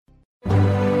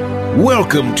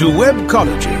Welcome to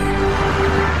Webcology.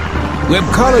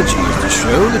 Webcology is the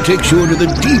show that takes you into the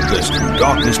deepest and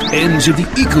darkest ends of the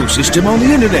ecosystem on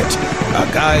the internet. Our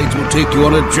guides will take you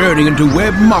on a journey into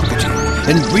web marketing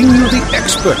and bring you the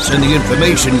experts and the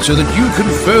information so that you can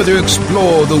further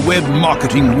explore the web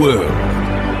marketing world.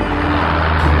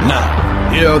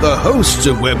 Now, here are the hosts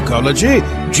of Webcology,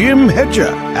 Jim Hedger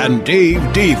and Dave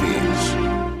Davies.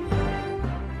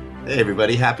 Hey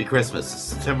everybody, happy Christmas. It's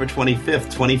September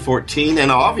 25th, 2014, and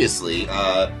obviously,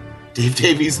 Dave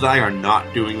Davies and I are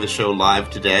not doing the show live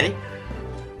today.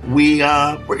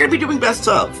 We're going to be doing Best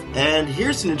Of, and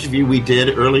here's an interview we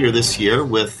did earlier this year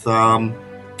with Dana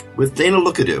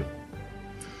Lookadoo.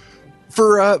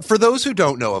 For those who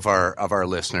don't know of our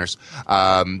listeners,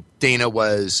 Dana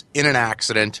was in an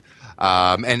accident,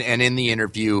 and in the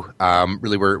interview,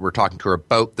 really we're talking to her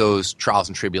about those trials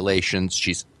and tribulations.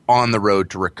 She's on the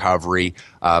road to recovery,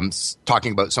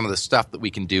 talking about some of the stuff that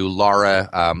we can do. Laura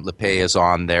Lepay is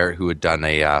on there, who had done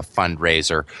a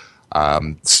fundraiser.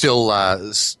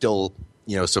 Still,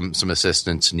 some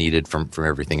assistance needed from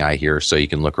everything I hear. So you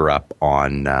can look her up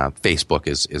on Facebook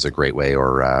is a great way,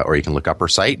 or you can look up her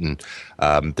site, and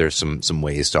there's some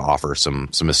ways to offer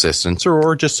some assistance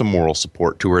or just some moral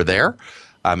support to her there.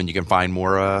 And you can find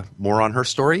more on her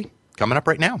story coming up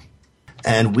right now.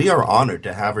 And we are honored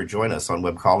to have her join us on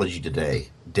Webcology today.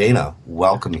 Dana,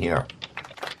 welcome here.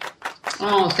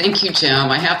 Oh, thank you,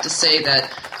 Jim. I have to say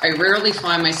that I rarely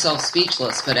find myself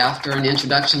speechless, but after an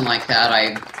introduction like that,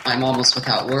 I'm almost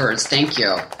without words. Thank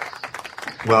you.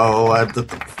 Well,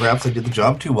 perhaps I did the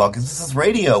job too well, because this is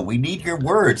radio. We need your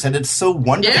words, and it's so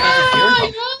wonderful to hear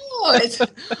them. I know.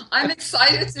 I'm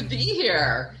excited to be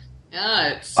here.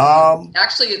 Yeah, it's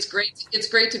great. It's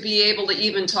great to be able to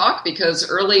even talk, because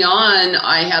early on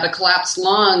I had a collapsed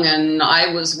lung and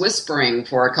I was whispering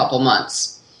for a couple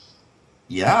months.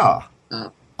 Yeah,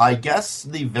 I guess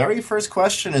the very first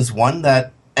question is one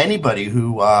that anybody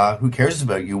who cares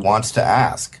about you wants to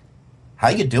ask. How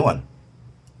you doing?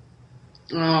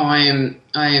 Oh, I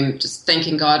am just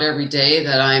thanking God every day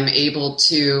that I'm able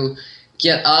to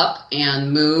get up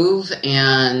and move.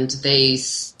 And they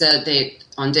said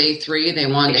on day 3, they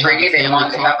wanted to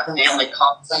have a family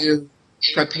conference to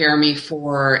prepare me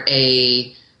for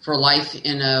life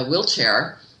in a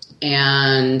wheelchair.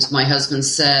 And my husband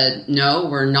said, no,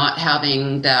 we're not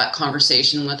having that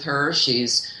conversation with her.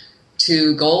 She's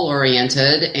too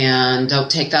goal-oriented, and don't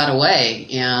take that away.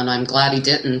 And I'm glad he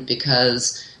didn't,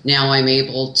 because now I'm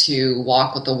able to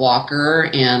walk with a walker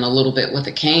and a little bit with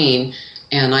a cane,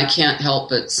 and I can't help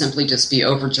but simply just be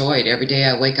overjoyed every day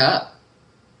I wake up.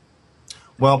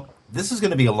 Well, this is going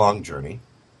to be a long journey.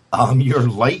 You're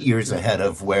light years ahead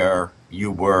of where you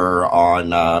were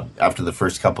on after the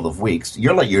first couple of weeks.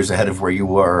 You're light years ahead of where you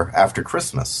were after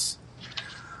Christmas.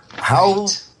 How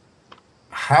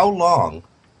long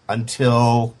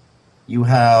until you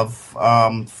have?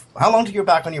 How long till you're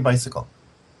back on your bicycle?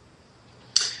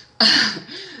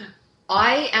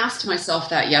 I asked myself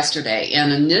that yesterday,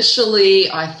 and initially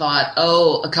I thought,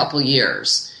 a couple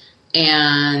years.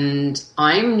 And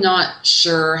I'm not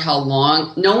sure how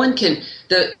long. No one can.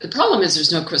 The problem is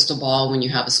there's no crystal ball when you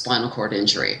have a spinal cord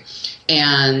injury.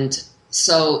 And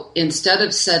so instead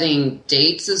of setting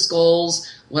dates as goals,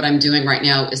 what I'm doing right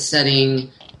now is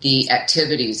setting the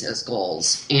activities as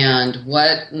goals. And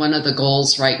one of the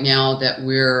goals right now that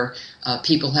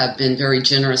people have been very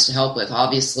generous to help with,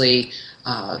 obviously,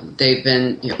 they've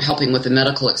been helping with the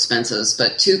medical expenses.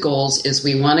 But 2 goals is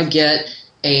we want to get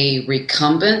a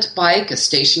recumbent bike, a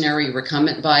stationary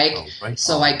recumbent bike,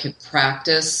 so I could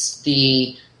practice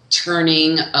the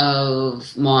turning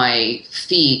of my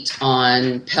feet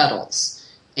on pedals.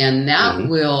 And that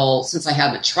will, since I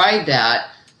haven't tried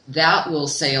that will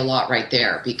say a lot right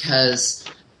there, because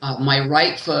my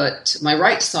right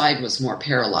side was more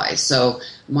paralyzed. So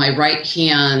my right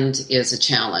hand is a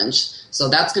challenge. So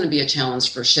that's going to be a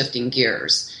challenge for shifting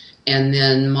gears. And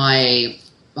then my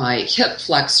hip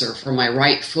flexor for my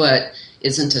right foot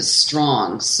isn't as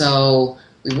strong. So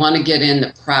we want to get in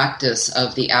the practice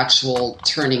of the actual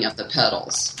turning of the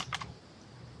pedals.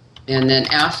 And then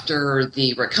after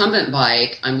the recumbent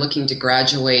bike, I'm looking to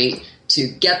graduate to,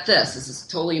 get this is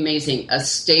totally amazing, a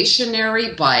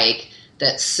stationary bike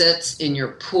that sits in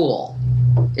your pool.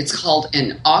 It's called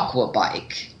an aqua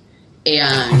bike.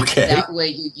 And that way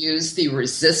you use the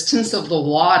resistance of the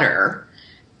water,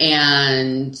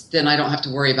 and then I don't have to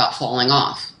worry about falling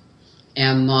off.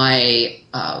 And I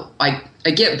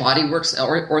get Bodyworks,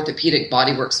 orthopedic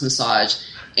Bodyworks massage,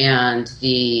 and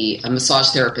the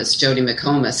massage therapist Jody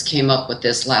McComas came up with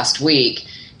this last week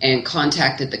and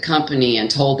contacted the company and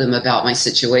told them about my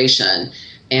situation.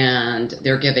 and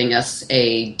they're giving us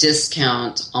a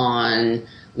discount on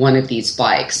one of these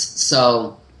bikes.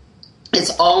 So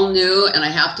it's all new, and I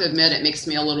have to admit it makes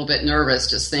me a little bit nervous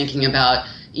just thinking about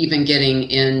even getting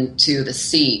into the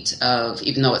seat of,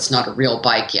 even though it's not a real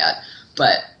bike yet.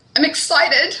 But I'm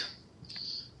excited.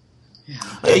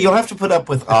 You'll have to put up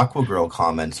with Aqua Girl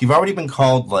comments. You've already been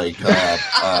called like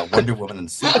Wonder Woman and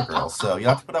Supergirl, so you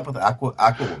have to put up with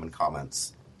Aqua Woman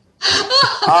comments.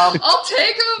 I'll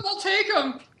take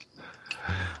them.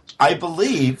 I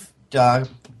believe,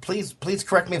 please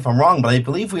correct me if I'm wrong, but I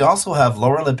believe we also have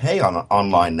Laura LePay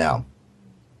online now.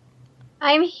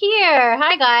 I'm here.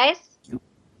 Hi, guys.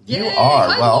 You are.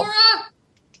 Hi, well, Laura.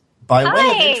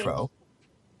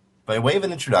 By way of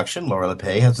an introduction, Laura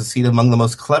LePay has a seat among the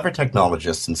most clever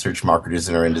technologists and search marketers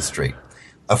in our industry.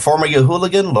 A former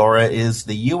Yahooligan, Laura is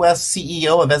the U.S.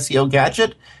 CEO of SEO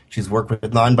Gadget. She's worked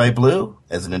with 9 by Blue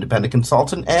as an independent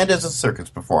consultant and as a circus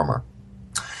performer.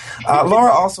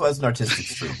 Laura also has an artistic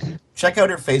streak. Check out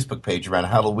her Facebook page around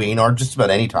Halloween, or just about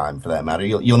any time for that matter.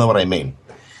 You'll know what I mean.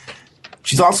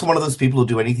 She's also one of those people who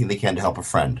do anything they can to help a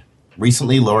friend.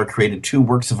 Recently, Laura created 2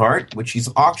 works of art, which she's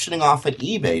auctioning off at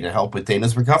eBay to help with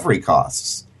Dana's recovery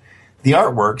costs. The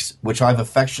artworks, which I've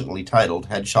affectionately titled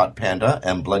Headshot Panda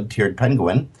and Blood-Tiered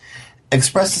Penguin,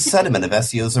 express the sentiment of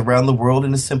SEOs around the world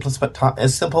in a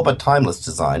simple but timeless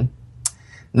design.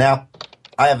 Now,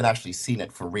 I haven't actually seen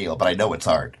it for real, but I know it's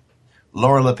art.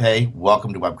 Laura LePay,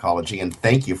 welcome to Webcology, and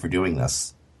thank you for doing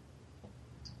this.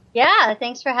 Yeah,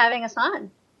 thanks for having us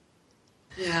on.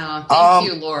 Yeah, thank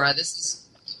you, Laura. This is.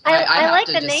 I have like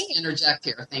to the just name. interject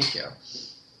here. Thank you.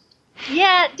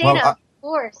 Yeah, Dana, Well,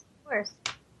 of course.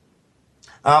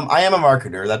 I am a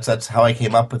marketer. That's how I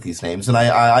came up with these names, and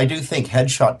I do think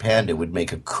Headshot Panda would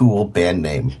make a cool band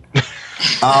name.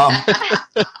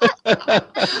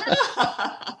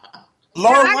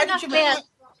 Laura, why did you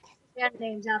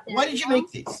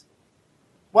make these?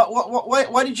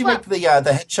 Why did you make the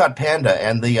Headshot Panda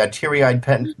and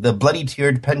the the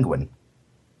bloody-tiered penguin?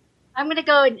 I'm going to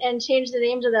go and change the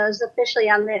names of those officially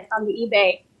on the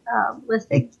eBay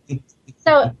listing.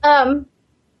 So,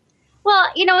 well,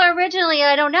 originally,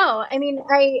 I don't know. I mean,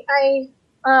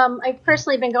 I've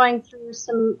personally been going through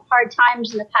some hard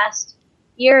times in the past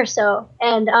year or so,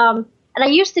 and I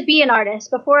used to be an artist.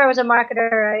 Before I was a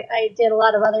marketer, I did a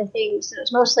lot of other things. It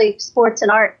was mostly sports and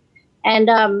art, and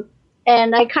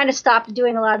I kind of stopped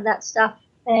doing a lot of that stuff,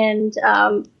 and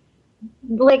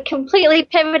completely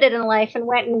pivoted in life and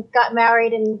went and got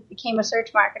married and became a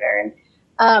search marketer.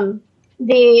 And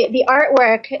the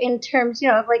artwork, in terms,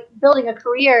 of like building a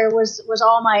career, was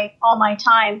all my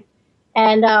time,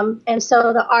 and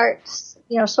so the arts,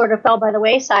 sort of fell by the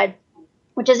wayside,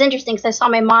 which is interesting because I saw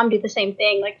my mom do the same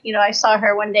thing. Like, I saw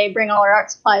her one day bring all her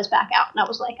art supplies back out, and I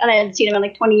was like, and I hadn't seen them in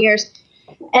like 20 years.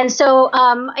 And so,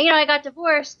 I got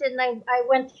divorced, and I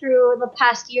went through the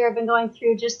past year. I've been going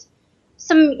through just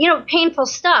some, painful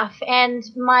stuff, and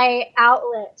my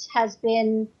outlet has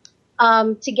been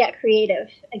to get creative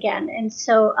again. And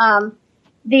so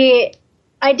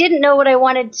I didn't know what I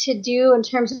wanted to do in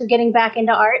terms of getting back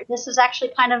into art. This is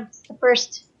actually kind of the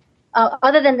first,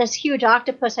 other than this huge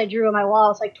octopus I drew on my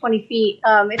wall, it's like 20 feet.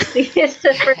 It's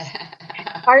the first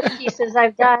art pieces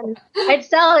I've done. I'd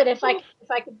sell it if I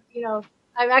could,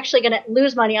 I'm actually going to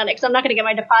lose money on it because I'm not going to get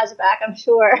my deposit back, I'm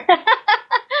sure.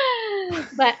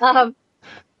 But,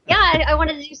 yeah, I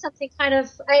wanted to do something kind of,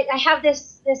 I have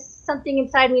this something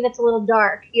inside me that's a little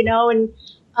dark, and,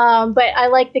 but I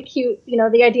like the cute,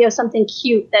 the idea of something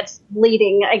cute that's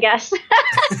bleeding, I guess. Put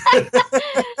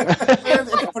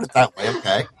it that way,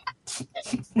 okay.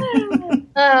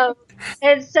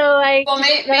 And so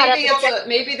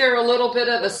maybe they're a little bit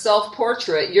of a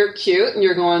self-portrait. You're cute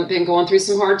and been going through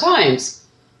some hard times.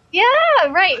 Yeah,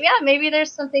 right. Yeah, maybe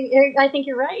there's something. I think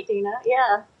you're right, Dina.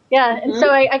 Yeah. And so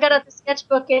I got out the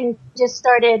sketchbook and just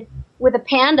started with a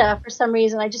panda for some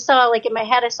reason. I just saw, like, in my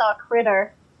head, I saw a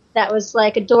critter that was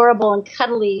like adorable and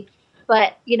cuddly,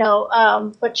 but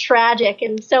but tragic.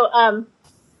 And so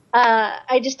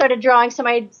I just started drawing some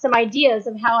ideas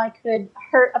of how I could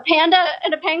hurt a panda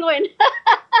and a penguin,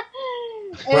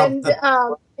 in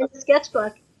the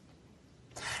sketchbook.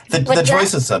 The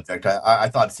choice of subject, I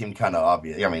thought seemed kind of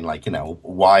obvious. I mean, like,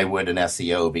 why would an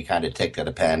SEO be kind of ticked at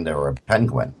a panda or a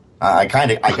penguin? I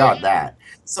got that.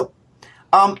 So,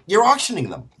 you're auctioning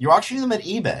them. You're auctioning them at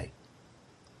eBay.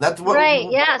 That's what. Right.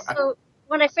 Yeah. So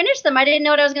when I finished them, I didn't know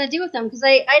what I was going to do with them because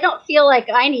I don't feel like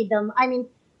I need them. I mean,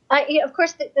 of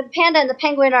course, the panda and the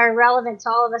penguin are relevant to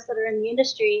all of us that are in the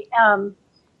industry.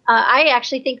 I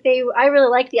actually think I really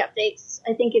like the updates.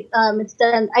 I think it's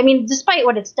done. I mean, despite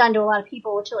what it's done to a lot of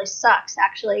people, which really sucks,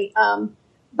 actually.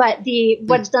 but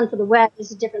what's done for the web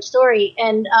is a different story.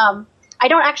 And I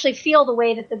don't actually feel the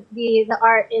way that the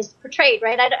art is portrayed,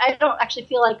 right? I don't actually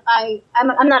feel like I'm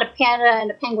not a panda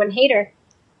and a penguin hater.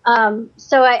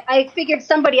 So I figured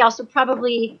somebody else would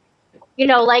probably,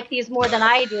 like these more than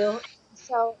I do.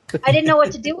 So I didn't know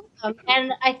what to do with them.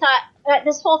 And I thought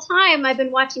this whole time I've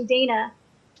been watching Dana,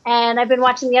 and I've been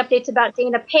watching the updates about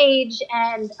Dana Page,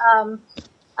 and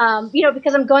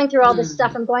because I'm going through all this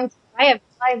stuff. I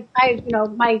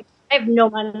have no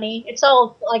money. It's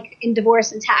all like in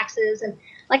divorce and taxes, and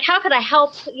like how could I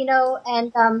help?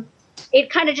 And it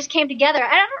kind of just came together.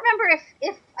 I don't remember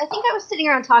if I think I was sitting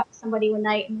around talking to somebody one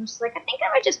night and was like, I think I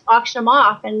might just auction them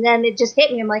off, and then it just hit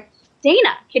me. I'm like,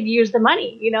 Dana could use the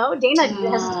money. Dana is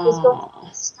going through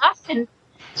stuff and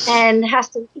has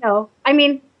to.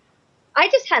 I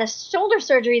just had a shoulder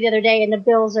surgery the other day, and the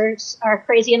bills are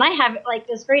crazy, and I have like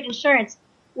this great insurance.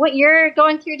 What you're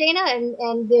going through, Dana,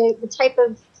 and the type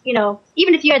of,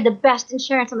 even if you had the best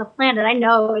insurance on the planet, I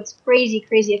know it's crazy,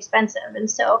 crazy expensive.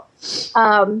 And so,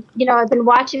 I've been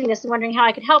watching this and wondering how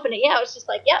I could help. And it was just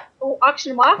like, we'll auction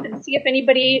them off and see if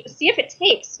it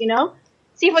takes, see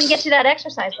if we can get to that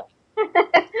exercise.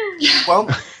 Well,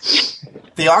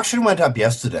 the auction went up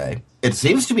yesterday. It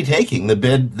seems to be taking. The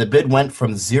bid went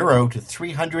from $0 to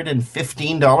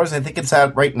 $315. I think it's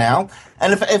at right now.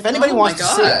 And if anybody wants to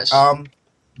see it,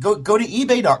 go to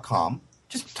ebay.com.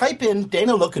 Just type in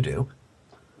Dana Lookadoo,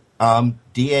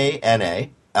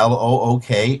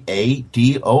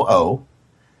 DANALOOKADOO.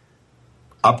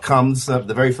 Up comes the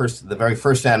very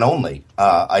first and only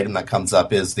item that comes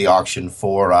up is the auction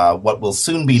for what will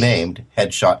soon be named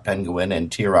Headshot Penguin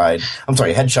and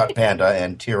Headshot Panda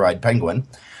and Tear-Eyed Penguin.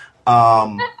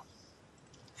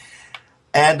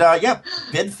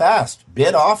 Bid fast,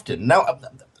 bid often. Now,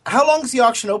 how long is the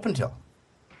auction open till?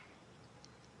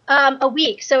 A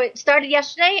week. So it started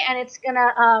yesterday, and it's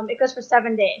gonna it goes for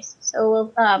 7 days.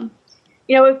 So we'll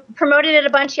we promoted it a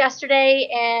bunch yesterday,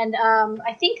 and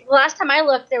I think the last time I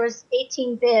looked, there was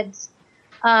 18 bids.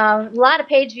 A lot of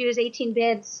page views, 18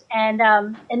 bids, and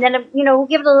then we'll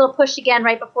give it a little push again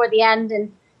right before the end,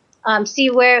 and see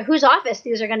whose office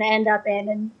these are going to end up in.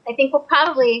 And I think we'll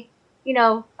probably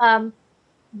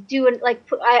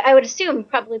I would assume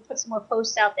probably put some more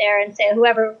posts out there and say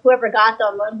whoever got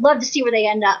them, I'd love to see where they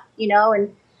end up,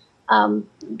 and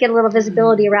get a little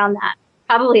visibility around that.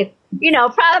 Probably,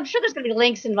 I'm sure there's going to be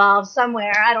links involved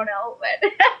somewhere. I don't know, but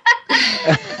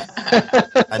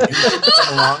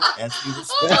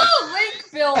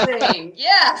link building,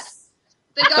 yes,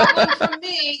 they got one from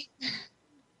me.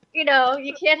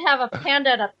 You can't have a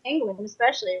panda and a penguin,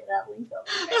 especially without link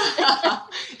building.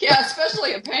 Yeah,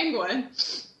 especially a penguin.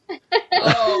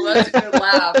 Oh, that's a good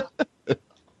laugh.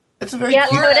 It's a very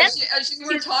cute. Laura, as you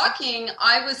were talking,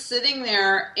 I was sitting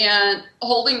there and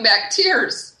holding back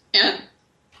tears. And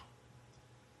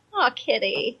oh,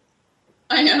 kitty.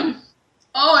 I am.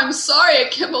 Oh, I'm sorry. I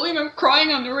can't believe I'm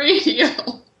crying on the radio.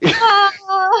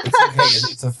 Oh. It's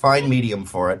okay. It's a fine medium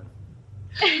for it.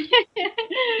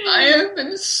 I have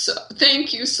been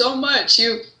thank you so much.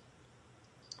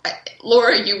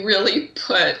 Laura, you really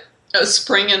put a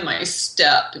spring in my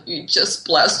step. You just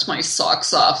blessed my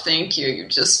socks off. Thank you. You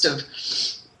just have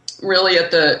really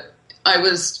I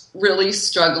was really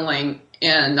struggling,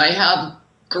 and I have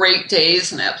great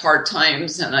days and I have hard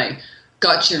times, and I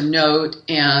got your note,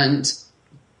 and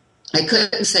I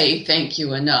couldn't say thank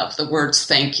you enough. The words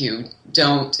thank you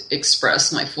don't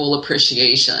express my full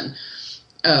appreciation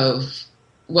of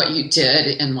what you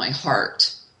did in my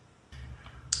heart.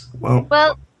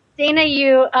 Well, Dana,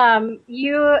 you in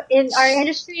our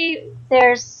industry,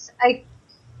 I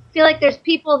feel like there's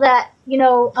people that we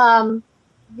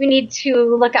need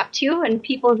to look up to, and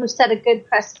people who set a good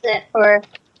precedent for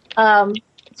how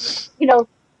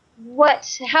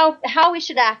we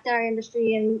should act in our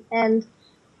industry, and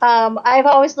I've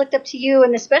always looked up to you,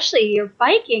 and especially your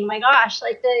biking. My gosh,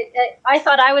 I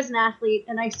thought I was an athlete,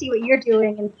 and I see what you're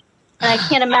doing, and I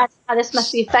can't imagine how this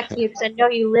must be affecting you, because I know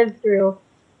you lived through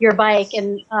your bike,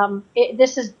 and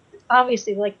this is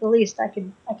obviously like the least I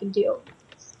could do.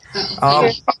 You're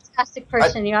a fantastic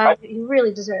person. You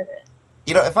really deserve it.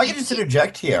 If I could just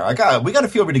interject here, we got to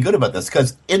feel really good about this,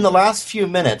 because in the last few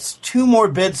minutes, 2 more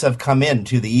bids have come in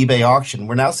to the eBay auction.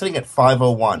 We're now sitting at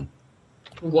 501.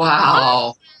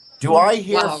 Wow. Do I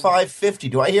hear 550?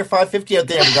 Do I hear 550 out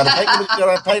there? We got a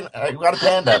penguin, we got a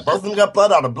panda. Both of them got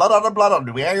blood on them. Blood on them. Blood on them.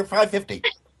 Do we hear 550?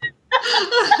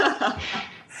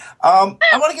 I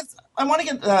want to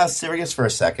get serious for a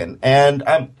second, and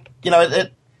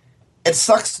it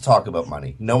sucks to talk about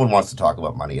money. No one wants to talk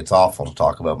about money. It's awful to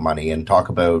talk about money and talk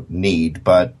about need,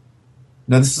 but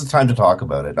this is the time to talk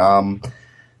about it.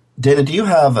 Dana, do you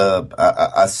have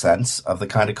a sense of the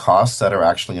kind of costs that are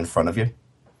actually in front of you?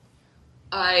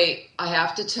 I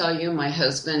have to tell you, my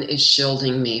husband is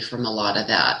shielding me from a lot of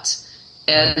that.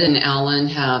 Ed and Alan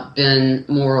have been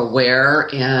more aware,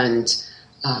 and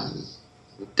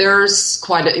there's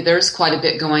quite a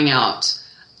bit going out,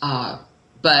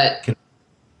 but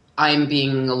I'm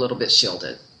being a little bit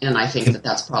shielded, and I think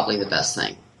that's probably the best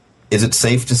thing. Is it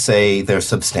safe to say they're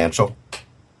substantial?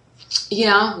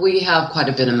 Yeah, we have quite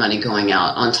a bit of money going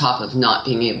out on top of not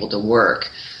being able to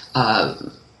work.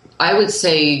 I would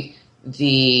say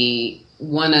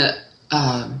what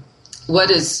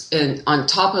is on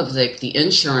top of the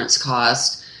insurance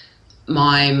cost,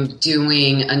 I'm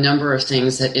doing a number of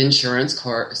things that insurance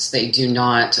courts they do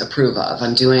not approve of.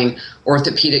 I'm doing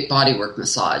orthopedic bodywork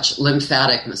massage,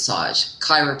 lymphatic massage,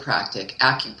 chiropractic,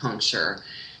 acupuncture,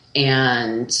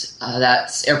 and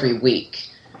that's every week.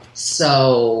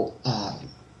 So,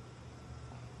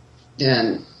 and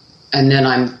then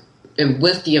and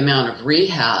with the amount of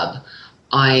rehab,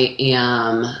 I'm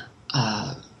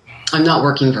not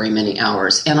working very many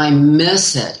hours, and I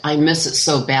miss it. I miss it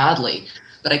so badly,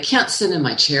 but I can't sit in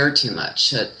my chair too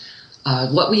much.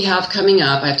 What we have coming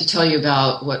up, I have to tell you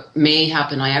about what may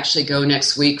happen. I actually go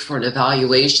next week for an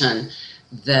evaluation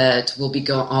that will be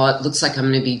going. It looks like I'm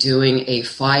going to be doing a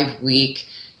 5-week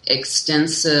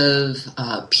extensive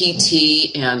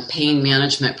PT and pain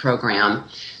management program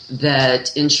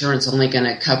that insurance only going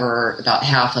to cover about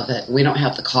half of it. We don't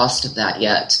have the cost of that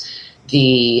yet.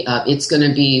 It's going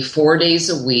to be 4 days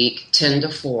a week, 10 to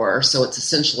 4, so it's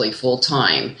essentially full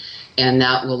time, and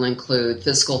that will include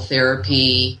physical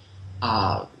therapy.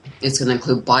 It's going to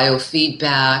include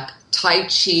biofeedback, Tai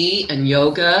Chi and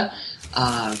yoga,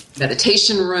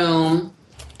 meditation room,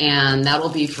 and that'll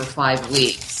be for 5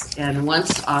 weeks. And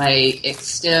once I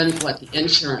extend what the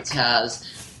insurance has,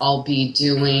 I'll be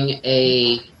doing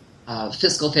a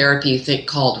physical therapy thing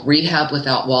called Rehab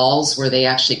Without Walls, where they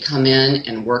actually come in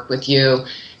and work with you,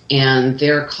 and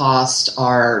their costs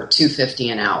are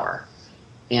 $250 an hour,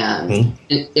 and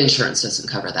insurance doesn't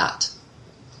cover that.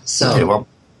 So okay, well,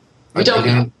 we don't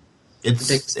have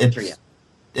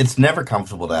it's never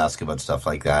comfortable to ask about stuff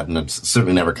like that, and it's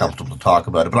certainly never comfortable to talk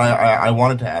about it. But I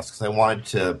wanted to ask because I wanted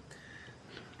to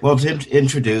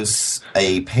introduce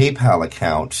a PayPal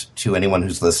account to anyone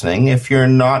who's listening. If you're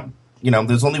not,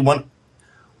 there's only one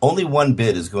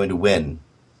bid is going to win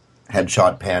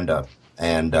Headshot Panda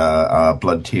and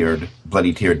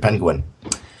Bloody Tiered Penguin.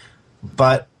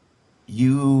 But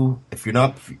if you're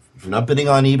not bidding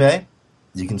on eBay,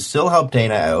 you can still help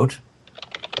Dana out.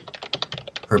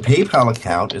 Her PayPal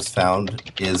account is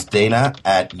Dana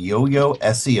at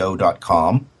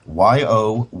yoyoseo.com,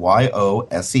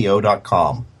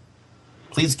 yoyoseo.com.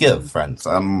 Please give, friends.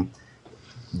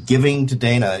 Giving to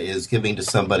Dana is giving to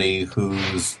somebody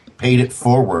who's paid it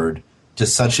forward to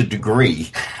such a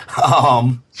degree.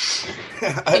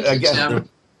 Again,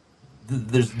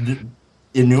 there's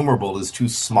innumerable is too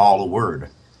small a word.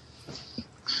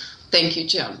 Thank you,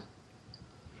 Jim.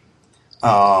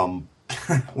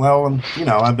 Well,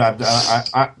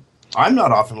 I'm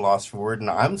not often lost for word, and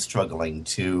I'm struggling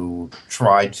to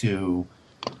try to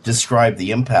describe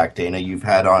the impact, Dana, you've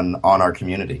had on our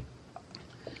community.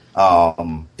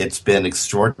 It's been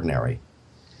extraordinary.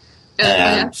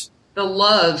 And the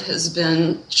love has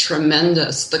been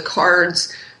tremendous. The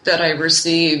cards that I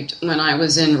received when I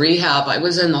was in rehab, I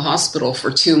was in the hospital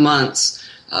for 2 months,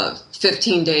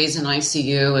 15 days in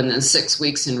ICU and then 6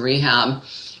 weeks in rehab.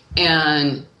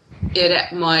 And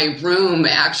my room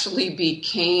actually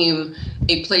became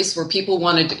a place where people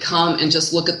wanted to come and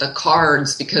just look at the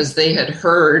cards because they had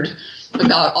heard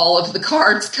about all of the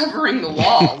cards covering the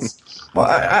walls. Well,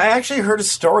 I actually heard a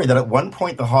story that at one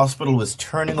point the hospital was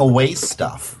turning away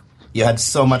stuff. You had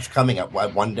so much coming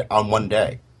on one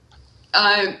day.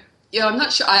 I'm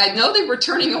not sure. I know they were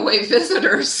turning away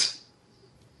visitors.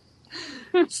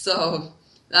 So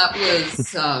that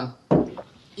was...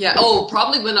 Yeah. Oh,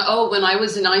 probably when I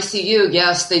was in ICU,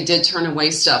 yes, they did turn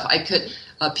away stuff.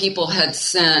 People had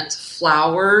sent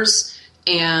flowers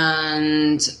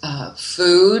and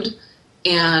food,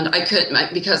 and I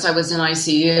couldn't because I was in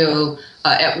ICU.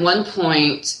 At one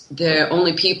point, the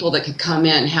only people that could come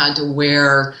in had to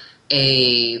wear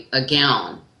a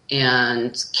gown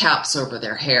and caps over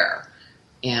their hair,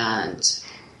 and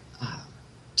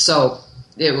so.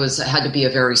 It had to be a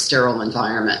very sterile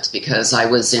environment because I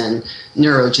was in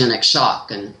neurogenic shock,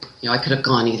 and I could have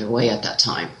gone either way at that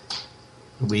time.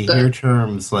 We hear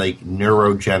terms like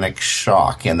neurogenic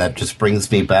shock, and that just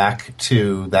brings me back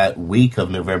to that week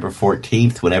of November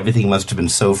 14th when everything must have been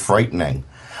so frightening.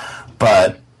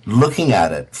 But looking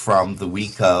at it from the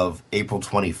week of April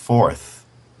 24th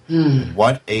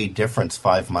What a difference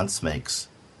 5 months makes.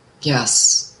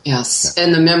 Yes.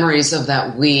 And the memories of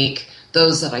that week,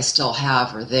 those that I still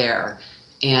have are there.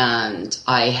 And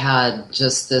I had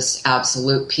just this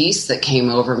absolute peace that came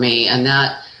over me. And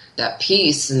that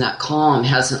peace and that calm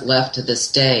hasn't left to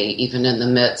this day, even in the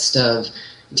midst of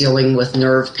dealing with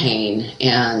nerve pain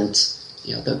and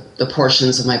the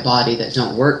portions of my body that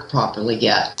don't work properly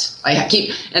yet.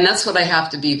 And that's what I have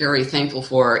to be very thankful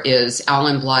for is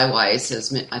Alan Bleiweiss,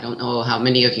 as I don't know how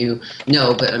many of you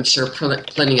know, but I'm sure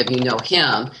plenty of you know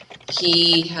him.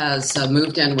 He has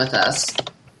moved in with us,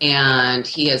 and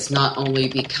he has not only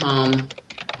become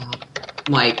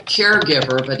my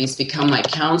caregiver, but he's become my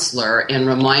counselor and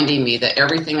reminding me that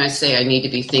everything I say I need to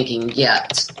be thinking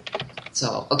yet.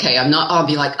 So, okay, I'll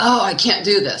be like, oh, I can't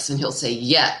do this. And he'll say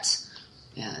yet.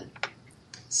 And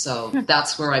so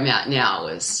that's where I'm at now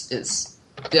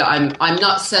I'm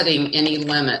not setting any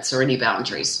limits or any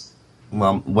boundaries.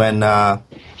 Well, when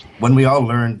we all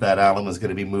learned that Alan was going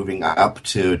to be moving up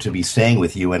to be staying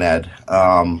with you and Ed,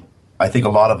 I think a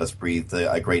lot of us breathed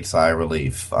a great sigh of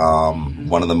relief.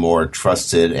 One of the more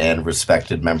trusted and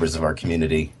respected members of our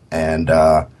community. And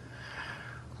I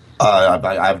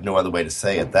have no other way to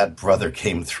say it. That brother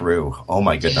came through. Oh,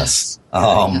 my goodness.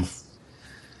 Yes.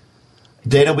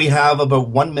 Dana, we have about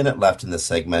 1 minute left in this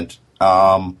segment.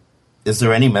 Is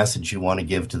there any message you want to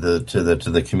give to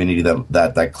the community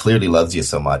that clearly loves you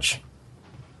so much?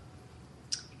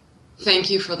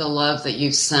 Thank you for the love that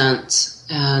you've sent,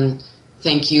 and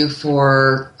thank you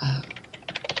for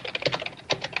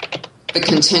the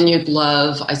continued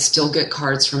love. I still get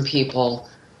cards from people,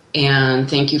 and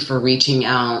thank you for reaching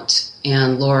out.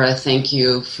 And Laura, thank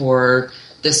you for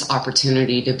this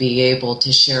opportunity to be able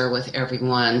to share with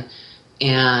everyone.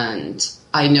 And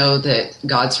I know that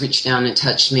God's reached down and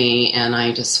touched me, and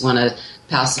I just want to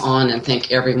pass on and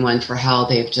thank everyone for how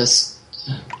they've just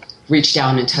reached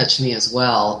down and touched me as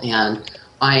well. And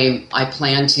I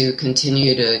plan to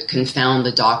continue to confound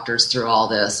the doctors through all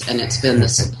this, and it's been the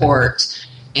support.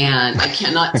 And I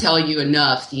cannot tell you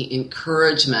enough the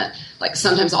encouragement. Like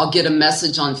sometimes I'll get a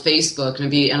message on Facebook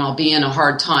and I'll be in a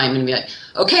hard time and be like,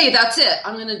 okay, that's it.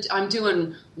 I'm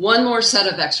doing one more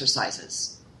set of exercises.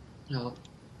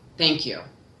 Thank you.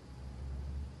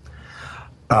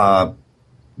 Well,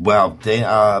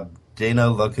 Dana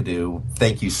Locadou,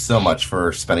 thank you so much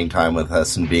for spending time with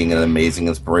us and being an amazing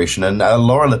inspiration. And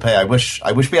Laura LePay, I wish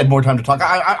we had more time to talk.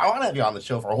 I want to have you on the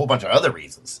show for a whole bunch of other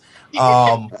reasons.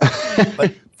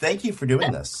 But thank you for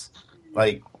doing this.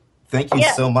 Thank you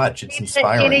so much. It's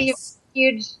inspiring.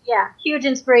 Huge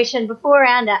inspiration before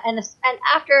and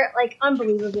after,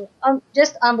 unbelievable,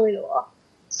 just unbelievable.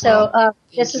 So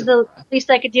this is the least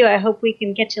I could do. I hope we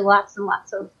can get you lots and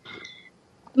lots of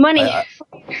money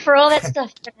for all that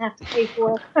stuff you're going to have to pay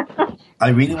for. I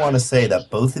really want to say that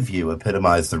both of you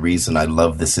epitomize the reason I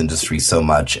love this industry so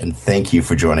much, and thank you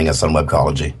for joining us on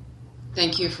Webcology.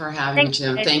 Thank you for having me,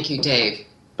 Jim. Thank you, Dave.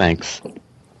 Thanks.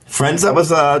 Friends, that was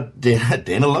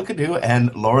Dana Locadou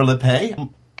and Laura LePay.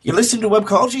 You're listening to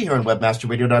Webcology here on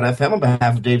WebmasterRadio.fm. On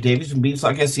behalf of Dave Davies from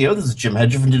Beanstalk SEO, this is Jim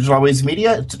Hedger from Digital Always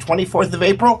Media. It's the 24th of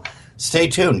April. Stay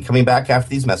tuned. Coming back after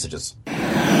these messages.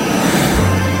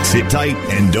 Sit tight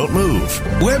and don't move.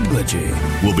 Webcology.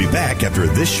 We'll be back after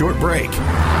this short break.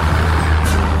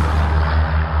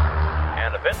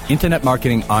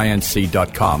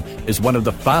 InternetMarketingINC.com is one of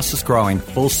the fastest growing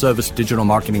full-service digital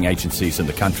marketing agencies in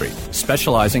the country,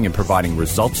 specializing in providing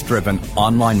results-driven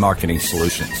online marketing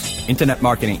solutions. Internet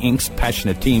Marketing Inc.'s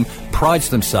passionate team prides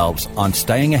themselves on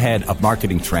staying ahead of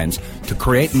marketing trends to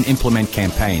create and implement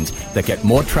campaigns that get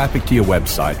more traffic to your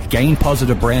website, gain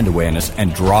positive brand awareness,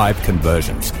 and drive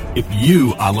conversions. If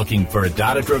you are looking for a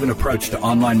data-driven approach to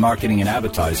online marketing and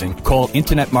advertising, call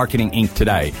Internet Marketing Inc.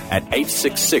 today at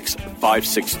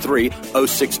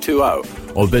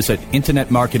 866-563-0620 or visit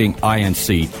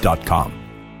InternetMarketingINC.com.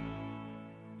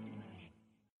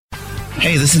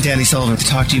 Hey, this is Danny Sullivan to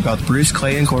talk to you about Bruce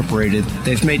Clay Incorporated.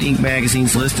 They've made Inc.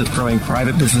 Magazine's list of growing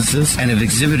private businesses and have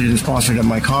exhibited and sponsored at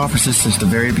my conferences since the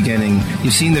very beginning.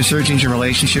 You've seen their search engine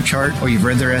relationship chart, or you've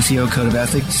read their SEO code of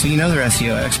ethics, so you know they're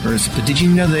SEO experts. But did you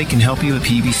know they can help you with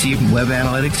PPC, web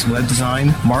analytics, web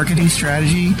design, marketing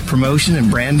strategy, promotion,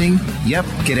 and branding? Yep,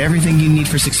 get everything you need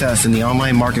for success in the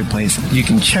online marketplace. You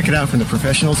can check it out from the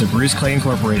professionals at Bruce Clay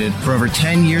Incorporated. For over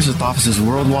 10 years with offices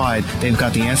worldwide, they've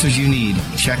got the answers you need.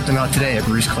 Check them out today at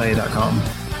bruceclay.com.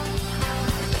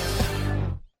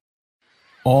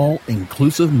 All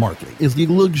Inclusive Marketing is the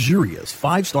luxurious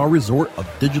 5-star resort of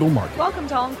digital marketing. Welcome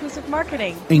to All Inclusive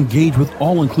Marketing. Engage with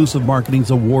All Inclusive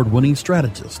Marketing's award-winning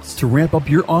strategists to ramp up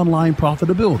your online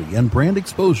profitability and brand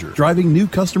exposure, driving new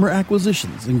customer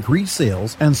acquisitions, increased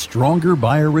sales, and stronger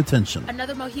buyer retention.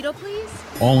 Another mojito, please?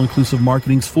 All Inclusive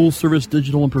Marketing's full-service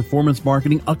digital and performance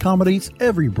marketing accommodates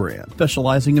every brand,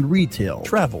 specializing in retail,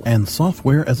 travel, and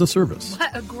software as a service.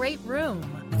 What a great room.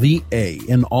 The A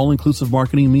in All Inclusive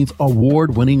Marketing means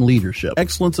award-winning leadership,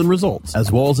 excellence, and results,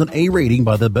 as well as an A rating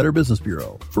by the Better Business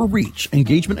Bureau. For reach,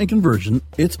 engagement, and conversion,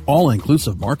 it's All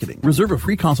Inclusive Marketing. Reserve a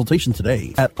free consultation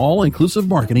today at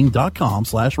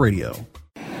allinclusivemarketing.com/radio.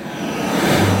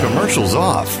 Commercials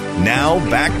off. Now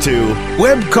back to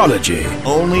Webcology.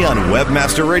 only on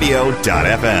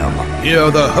webmasterradio.fm. Here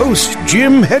are the hosts,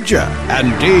 Jim Hedger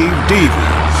and Dave Davies.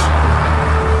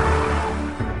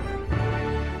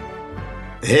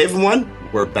 Hey everyone,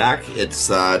 we're back. It's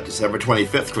December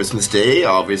 25th, Christmas Day.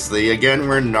 Obviously, again,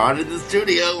 we're not in the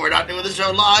studio. We're not doing the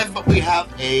show live, but we have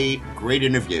a great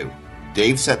interview.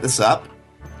 Dave set this up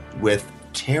with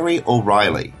Terry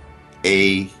O'Reilly,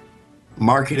 a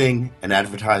marketing and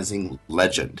advertising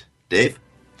legend. Dave?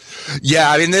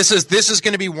 Yeah, I mean, this is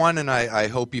going to be one, and I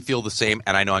hope you feel the same.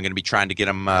 And I know I'm going to be trying to get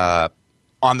him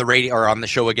on the radio or on the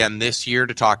show again this year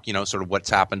to talk, sort of what's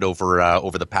happened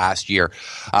over the past year.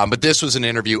 But this was an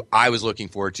interview I was looking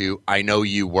forward to. I know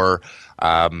you were.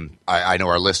 I know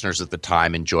our listeners at the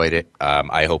time enjoyed it.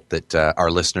 I hope that our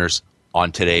listeners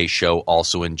on today's show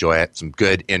also enjoy it. Some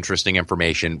good, interesting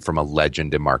information from a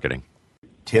legend in marketing.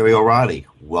 Terry O'Reilly,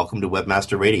 welcome to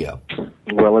Webmaster Radio.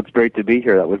 Well, it's great to be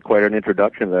here. That was quite an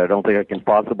introduction that I don't think I can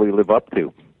possibly live up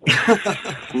to.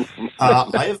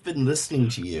 I have been listening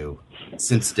to you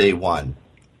since day one.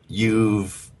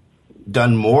 You've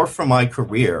done more for my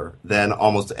career than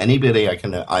almost anybody I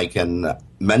can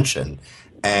mention,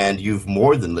 and you've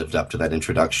more than lived up to that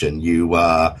introduction. You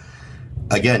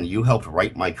helped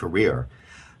write my career.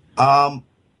 Well,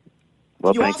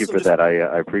 thank you for that.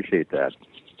 I appreciate that.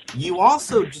 You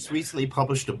also just recently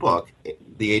published a book,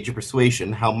 The Age of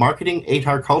Persuasion: How Marketing Ate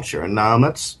Our Culture, and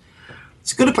it's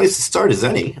as good a place to start as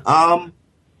any.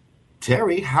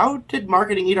 Terry, how did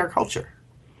marketing eat our culture?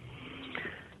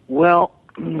 Well,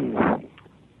 I'm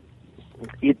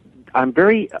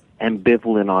very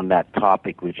ambivalent on that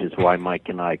topic, which is why Mike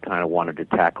and I kind of wanted to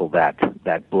tackle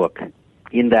that book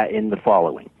in the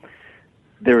following.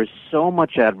 There is so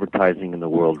much advertising in the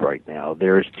world right now.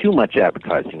 There is too much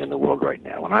advertising in the world right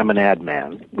now. And I'm an ad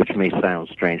man, which may sound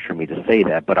strange for me to say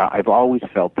that, but I've always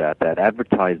felt that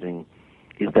advertising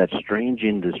is that strange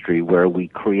industry where we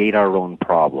create our own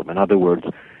problem. In other words,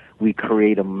 we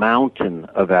create a mountain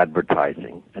of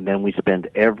advertising, and then we spend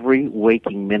every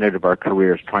waking minute of our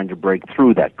careers trying to break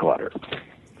through that clutter.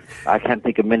 I can't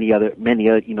think of many other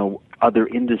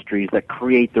industries that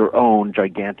create their own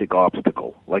gigantic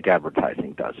obstacle like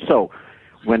advertising does. So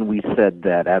when we said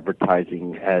that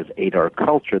advertising has ate our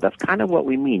culture, that's kind of what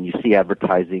we mean. You see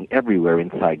advertising everywhere,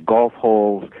 inside golf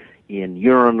holes, in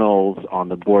urinals, on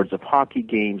the boards of hockey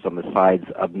games, on the sides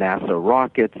of NASA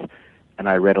rockets. And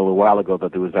I read a little while ago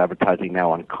that there was advertising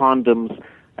now on condoms.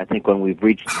 I think when we've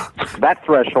reached that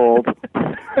threshold,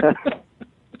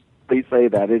 they say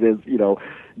that it is,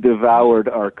 devoured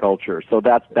our culture. So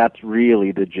that's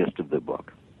really the gist of the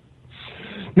book.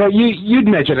 No, you'd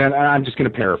mentioned, and I'm just going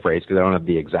to paraphrase because I don't have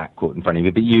the exact quote in front of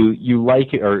me, but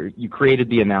you created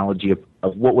the analogy of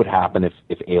what would happen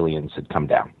if aliens had come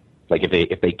down. Like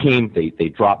if they came, they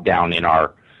dropped down in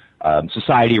our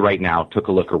society right now, took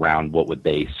a look around, what would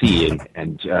they see?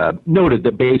 And noted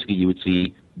that basically you would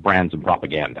see brands and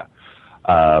propaganda.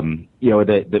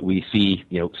 That we see,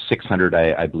 600,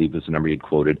 I believe was the number you'd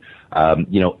quoted,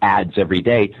 ads every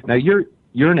day. Now you're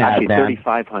an ad man.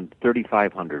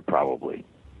 3,500 probably.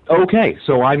 Okay,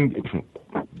 so I'm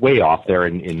way off there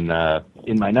in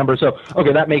my number. So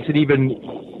okay, that makes it even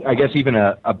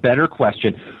a better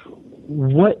question.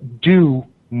 What do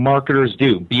marketers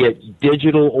do, be it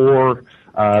digital or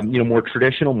more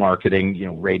traditional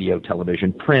marketing, radio,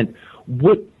 television, print?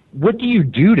 What do you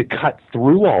do to cut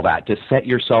through all that, to set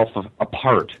yourself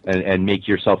apart and make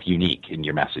yourself unique in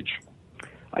your message?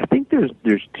 I think there's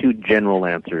two general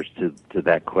answers to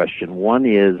that question. One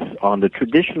is on the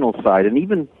traditional side,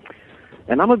 and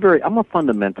I'm a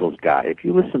fundamentals guy. If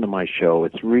you listen to my show,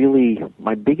 it's really,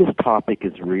 my biggest topic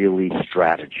is really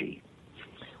strategy.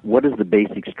 What is the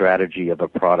basic strategy of a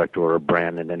product or a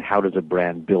brand, and then how does a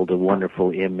brand build a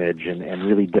wonderful image and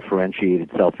really differentiate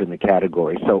itself in the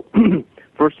category? So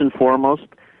first and foremost,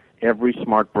 every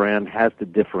smart brand has to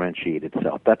differentiate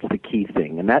itself. That's the key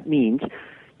thing. And that means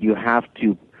you have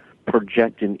to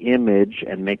project an image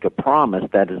and make a promise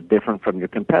that is different from your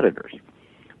competitors.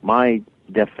 My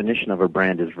definition of a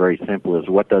brand is very simple, is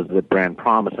what does the brand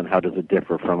promise and how does it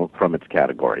differ from its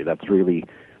category? That's really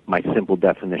my simple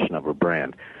definition of a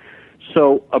brand.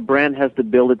 So a brand has to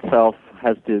build itself,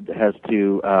 has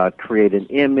to create an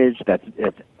image that's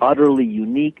utterly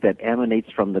unique, that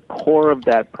emanates from the core of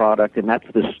that product, and that's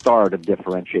the start of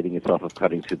differentiating itself, of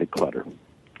cutting through the clutter.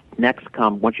 Next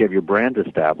once you have your brand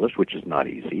established, which is not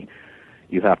easy,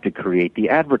 you have to create the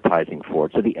advertising for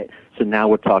it. So now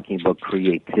we're talking about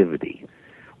creativity.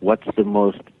 What's the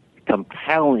most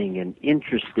compelling and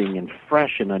interesting and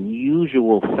fresh and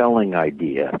unusual selling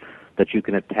idea that you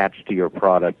can attach to your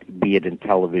product, be it in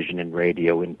television, in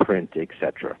radio, in print,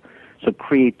 etc. So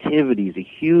creativity is a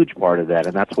huge part of that,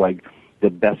 and that's why the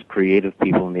best creative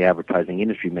people in the advertising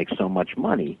industry make so much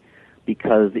money,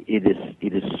 because it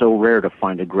is so rare to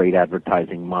find a great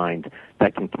advertising mind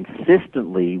that can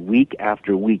consistently, week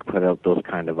after week, put out those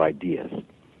kind of ideas.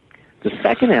 The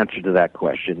second answer to that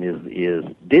question is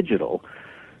digital.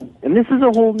 And this is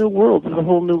a whole new world. This is a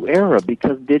whole new era,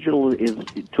 because digital is,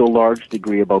 to a large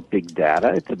degree, about big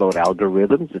data. It's about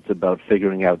algorithms. It's about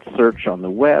figuring out search on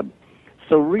the web.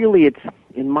 So really, it's,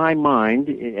 in my mind,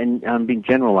 and I'm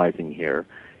generalizing here,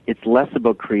 it's less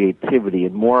about creativity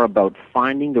and more about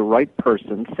finding the right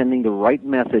person, sending the right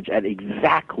message at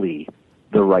exactly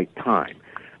the right time.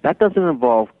 That doesn't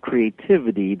involve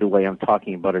creativity the way I'm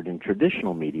talking about it in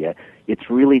traditional media. It's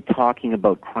really talking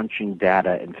about crunching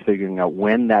data and figuring out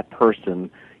when that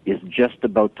person is just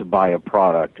about to buy a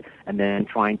product, and then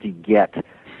trying to get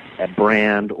a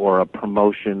brand or a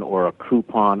promotion or a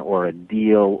coupon or a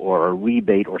deal or a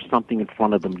rebate or something in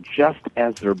front of them just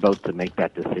as they're about to make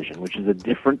that decision, which is a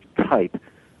different type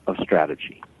of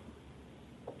strategy.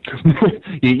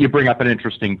 You bring up an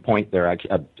interesting point there,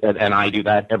 and I do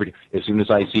that as soon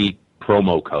as I see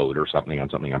promo code or something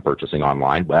on something I'm purchasing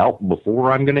online. Well,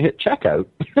 before I'm going to hit checkout,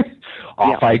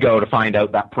 I go to find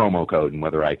out that promo code and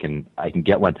whether I can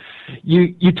get one.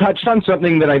 You touched on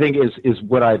something that I think is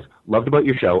what I've loved about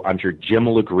your show. I'm sure Jim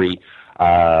will agree,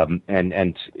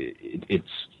 and it's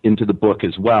into the book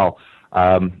as well.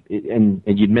 And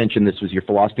you'd mentioned this was your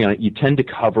philosophy on it. You tend to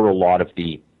cover a lot of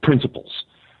the principles.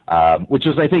 Which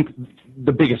is, I think,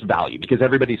 the biggest value, because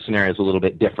everybody's scenario is a little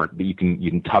bit different, but you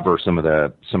can cover some of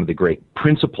the great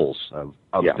principles of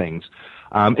things,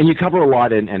 and you cover a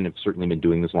lot, and have certainly been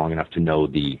doing this long enough to know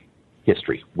the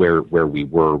history, where we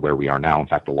were, where we are now. In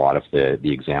fact, a lot of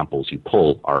the examples you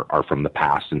pull are from the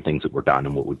past and things that were done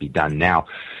and what would be done now.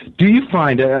 Do you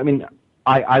find?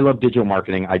 I love digital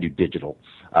marketing. I do digital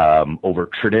over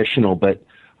traditional, but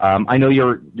I know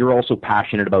you're also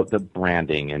passionate about the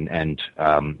branding and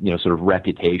sort of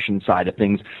reputation side of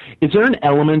things. Is there an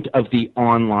element of the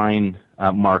online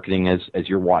marketing as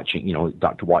you're watching,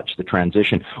 got to watch the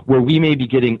transition, where we may be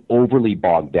getting overly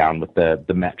bogged down with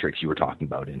the metrics you were talking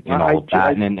about in all of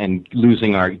that, and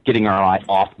getting our eye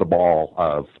off the ball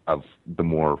of the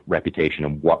more reputation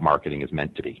and what marketing is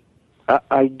meant to be?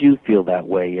 I do feel that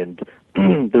way, and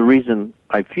the reason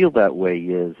I feel that way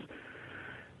is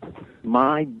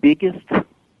my biggest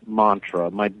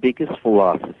mantra, my biggest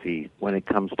philosophy when it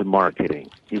comes to marketing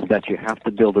is that you have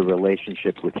to build a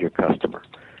relationship with your customer.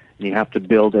 And you have to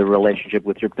build a relationship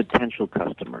with your potential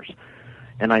customers.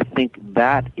 And I think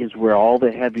that is where all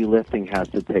the heavy lifting has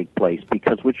to take place,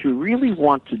 because what you really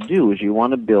want to do is you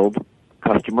want to build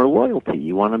customer loyalty.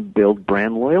 You want to build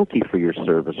brand loyalty for your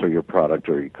service or your product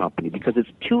or your company, because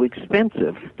it's too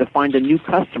expensive to find a new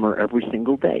customer every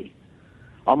single day.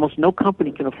 Almost no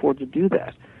company can afford to do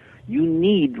that. You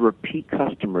need repeat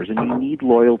customers, and you need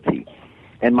loyalty.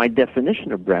 And my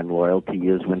definition of brand loyalty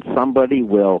is when somebody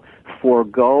will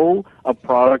forego a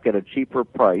product at a cheaper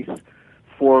price,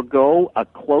 forego a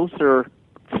closer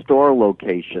store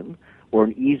location or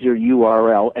an easier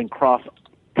URL, and cross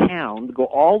town, go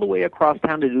all the way across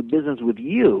town to do business with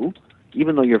you,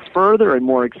 even though you're further and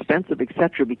more expensive,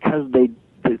 etc., because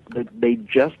they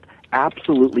just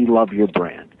absolutely love your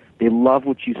brand. They love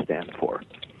what you stand for.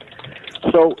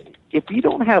 So if you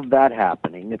don't have that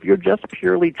happening, if you're just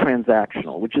purely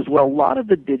transactional, which is what a lot of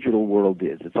the digital world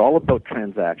is, it's all about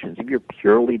transactions. If you're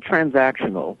purely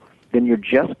transactional, then you're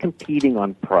just competing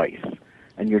on price,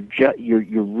 and you're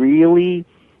really,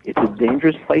 it's a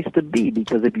dangerous place to be,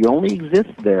 because if you only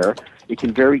exist there, it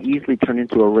can very easily turn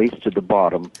into a race to the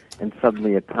bottom, and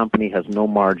suddenly a company has no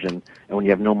margin, and when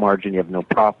you have no margin, you have no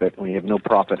profit. When you have no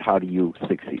profit, how do you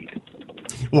succeed?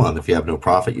 Well, if you have no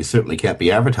profit, you certainly can't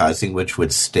be advertising, which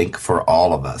would stink for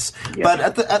all of us. Yes. But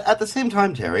at the same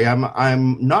time, Terry,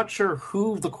 I'm not sure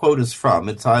who the quote is from.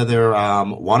 It's either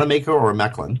Wanamaker or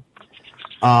Mecklin.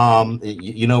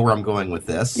 You know where I'm going with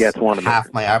this. Yeah, it's one of them.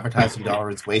 Half my advertising dollar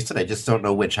is wasted. I just don't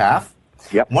know which half.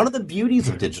 Yep. One of the beauties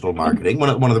of digital marketing, one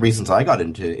of the reasons I got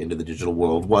into the digital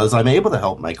world was I'm able to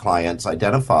help my clients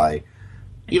identify,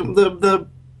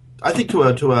 I think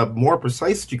to a more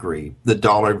precise degree, the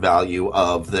dollar value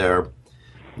of their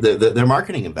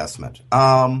marketing investment.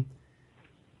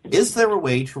 Is there a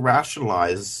way to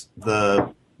rationalize the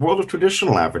world of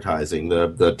traditional advertising,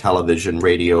 the television,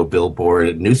 radio,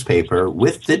 billboard, newspaper,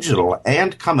 with digital,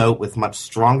 and come out with much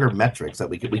stronger metrics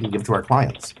that we can give to our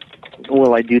clients?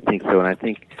 Well, I do think so,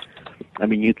 and I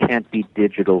mean, you can't beat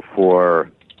digital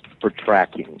for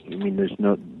tracking. I mean, it's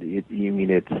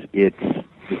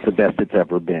the best it's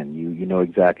ever been. You know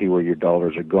exactly where your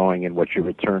dollars are going and what your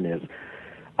return is.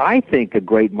 I think a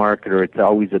great marketer, it's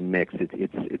always a mix.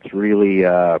 It's really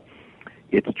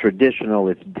it's traditional,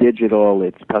 it's digital,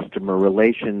 it's customer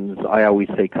relations. I always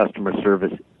say customer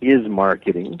service is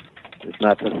marketing. It's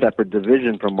not a separate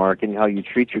division from marketing. How you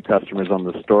treat your customers on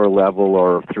the store level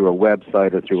or through a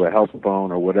website or through a health phone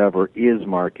or whatever is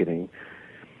marketing.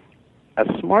 A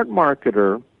smart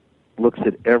marketer looks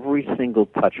at every single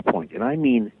touch point, and I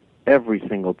mean every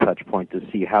single touch point, to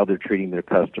see how they're treating their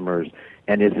customers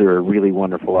and is there a really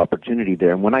wonderful opportunity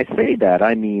there. And when I say that,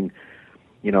 I mean,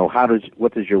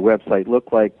 what does your website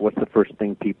look like? What's the first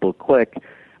thing people click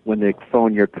when they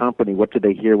phone your company? What do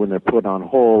they hear when they're put on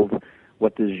hold?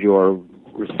 What does your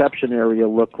reception area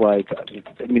look like?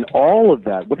 I mean, all of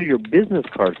that. What do your business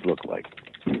cards look like?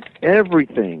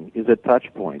 Everything is a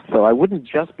touch point. So I wouldn't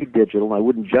just be digital. I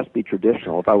wouldn't just be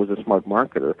traditional. If I was a smart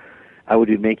marketer, I would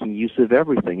be making use of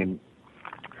everything. And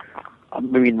I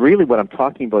mean, really what I'm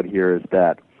talking about here is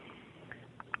that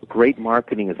great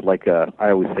marketing is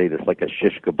I always say this, like a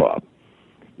shish kebab.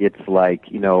 It's like,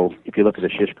 if you look at a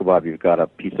shish kebab, you've got a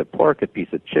piece of pork, a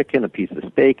piece of chicken, a piece of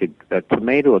steak, a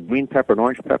tomato, a green pepper, an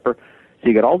orange pepper. So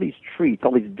you got all these treats,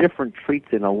 all these different treats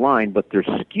in a line, but they're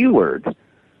skewered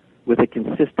with a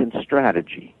consistent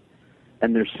strategy.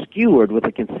 And they're skewered with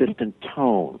a consistent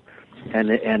tone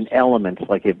and elements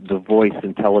like the voice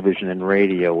in television and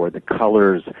radio, or the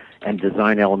colors and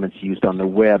design elements used on the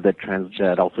web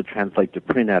that also translate to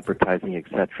print advertising,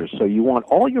 etc. So you want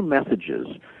all your messages,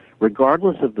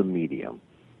 regardless of the medium,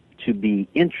 to be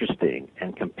interesting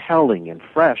and compelling and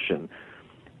fresh,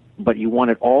 but you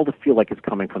want it all to feel like it's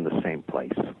coming from the same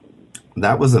place.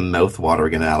 That was a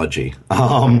mouth-watering analogy.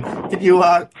 Did you?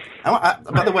 By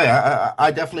the way,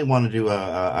 I definitely want to do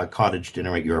a cottage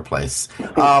dinner at your place.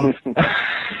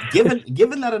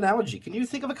 Given that analogy, can you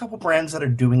think of a couple brands that are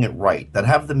doing it right, that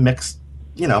have the mixed,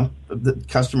 the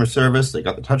customer service? They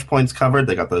got the touch points covered.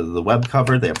 They got the web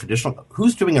covered. They have traditional.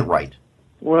 Who's doing it right?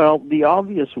 Well, the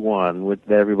obvious one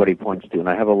that everybody points to, and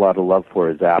I have a lot of love for,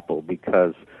 is Apple,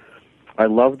 because I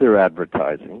love their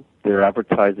advertising. Their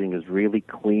advertising is really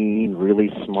clean,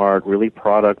 really smart, really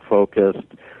product-focused,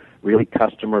 really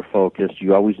customer-focused.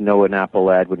 You always know an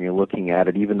Apple ad when you're looking at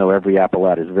it, even though every Apple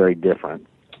ad is very different.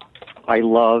 I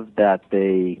love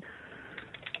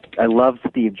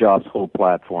Steve Jobs' whole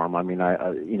platform. I mean,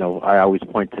 I always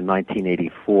point to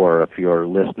 1984. If your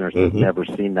listeners have never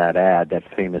seen that ad, that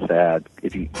famous ad,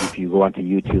 if you go onto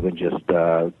YouTube and just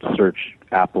search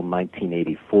Apple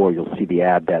 1984, you'll see the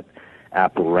ad that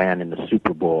Apple ran in the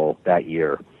Super Bowl that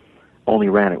year. Only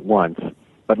ran it once.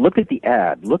 But look at the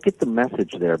ad. Look at the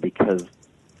message there, because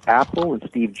Apple and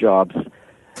Steve Jobs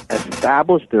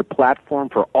established their platform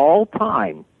for all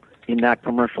time in that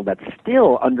commercial that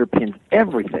still underpins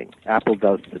everything Apple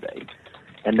does today.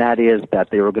 And that is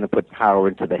that they were going to put power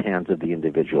into the hands of the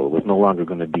individual. It was no longer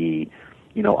going to be,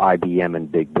 IBM and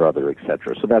Big Brother,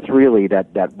 etc. So that's really that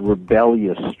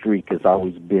rebellious streak has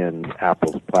always been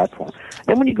Apple's platform.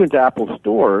 Then when you go into Apple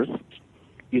stores,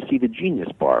 you see the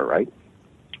Genius Bar, right?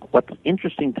 What's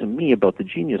interesting to me about the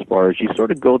Genius Bar is you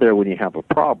sort of go there when you have a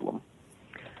problem.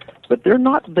 But they're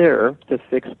not there to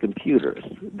fix computers.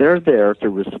 They're there to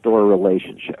restore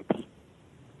relationships.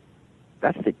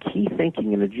 That's the key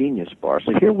thinking in a Genius Bar.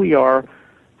 So here we are,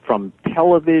 from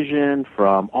television,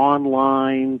 from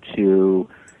online to,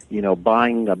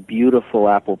 buying a beautiful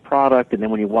Apple product, and then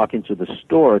when you walk into the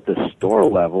store, at the store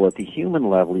level, at the human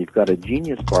level, you've got a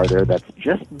Genius Bar there that's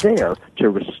just there to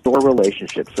restore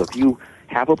relationships. So if you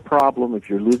have a problem, if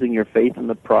you're losing your faith in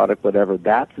the product, whatever,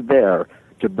 that's there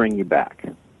to bring you back.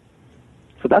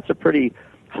 So that's a pretty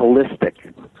holistic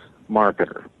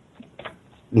marketer.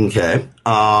 Okay.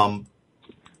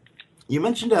 You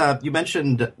mentioned the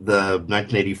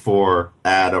 1984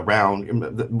 ad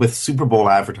around with Super Bowl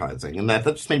advertising, and that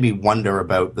just made me wonder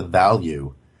about the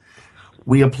value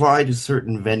we apply to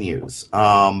certain venues.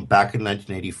 Back in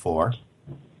 1984,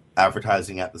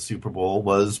 advertising at the Super Bowl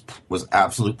was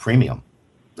absolute premium.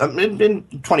 in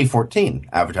 2014,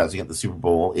 advertising at the Super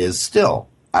Bowl is still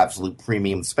absolute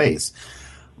premium space.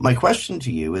 My question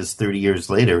to you is, 30 years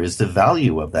later, is the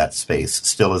value of that space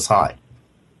still as high?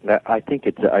 I think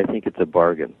it's a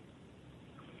bargain.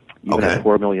 Even at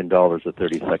 $4 million, a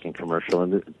 30-second commercial.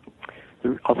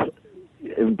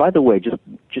 And by the way, just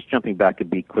jumping back a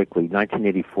beat quickly,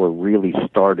 1984 really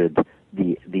started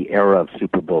the era of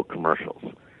Super Bowl commercials.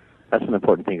 That's an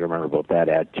important thing to remember about that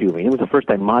ad, too. I mean, it was the first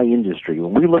time my industry,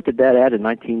 when we looked at that ad in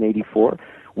 1984,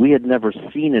 we had never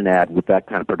seen an ad with that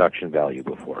kind of production value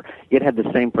before. It had the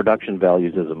same production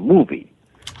values as a movie.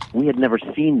 We had never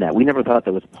seen that. We never thought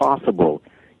that was possible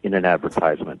in an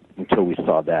advertisement until we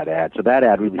saw that ad. So that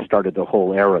ad really started the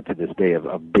whole era to this day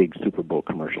of big Super Bowl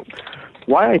commercials.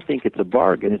 Why I think it's a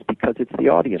bargain is because it's the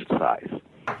audience size.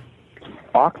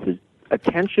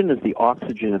 Attention is the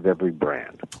oxygen of every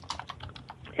brand.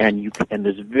 And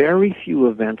there's very few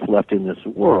events left in this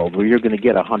world where you're going to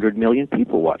get 100 million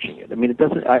people watching it. I mean,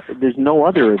 there's no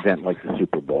other event like the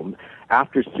Super Bowl.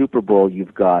 After Super Bowl,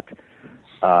 you've got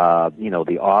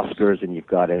the Oscars and you've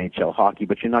got NHL hockey,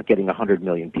 but you're not getting 100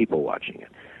 million people watching it.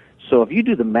 So if you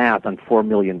do the math on $4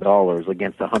 million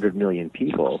against 100 million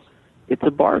people, it's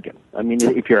a bargain. I mean,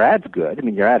 if your ad's good, I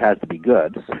mean, your ad has to be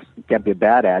good. It can't be a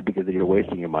bad ad because then you're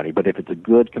wasting your money. But if it's a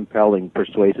good, compelling,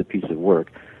 persuasive piece of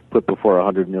work put before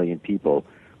 100 million people,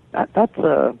 that's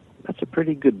a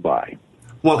pretty good buy.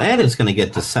 Well, ad is going to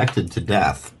get dissected to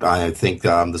death. I think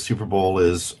the Super Bowl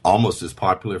is almost as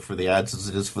popular for the ads as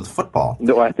it is for the football.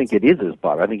 No, I think it is as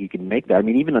popular. I think you can make that. I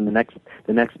mean, even on the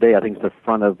next day, I think it's the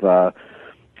front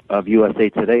of USA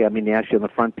Today. I mean, actually on the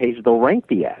front page, they'll rank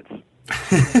the ads.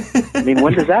 I mean,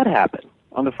 when does that happen?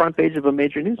 On the front page of a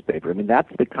major newspaper. I mean,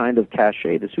 that's the kind of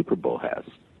cachet the Super Bowl has.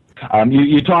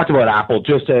 You talked about Apple.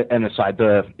 Just an aside,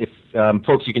 if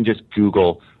folks, you can just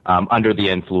Google Under the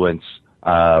Influence.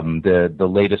 The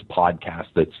latest podcast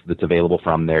that's available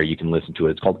from there, you can listen to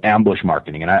it. It's called Ambush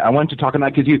Marketing, and I wanted to talk on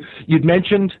that because you'd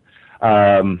mentioned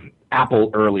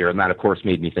Apple earlier, and that of course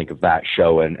made me think of that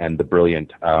show and the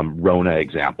brilliant Rona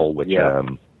example, which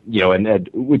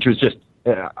which was just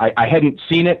I hadn't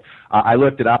seen it. I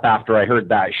looked it up after I heard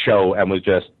that show and was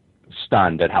just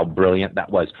stunned at how brilliant that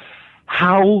was.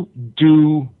 How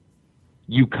do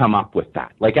you come up with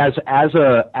that? Like as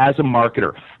a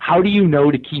marketer, how do you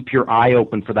know to keep your eye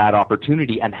open for that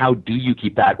opportunity, and how do you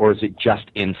keep that, or is it just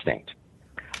instinct?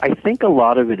 I think a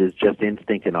lot of it is just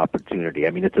instinct and opportunity.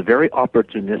 I mean, it's a very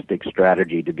opportunistic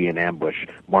strategy to be an ambush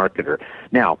marketer.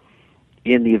 Now,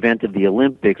 in the event of the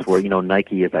Olympics, where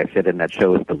Nike, as I said in that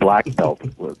show, is the black belt,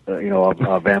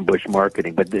 of ambush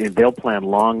marketing, but they'll plan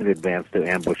long in advance to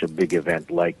ambush a big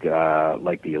event like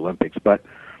the Olympics. But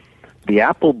the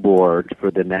Apple board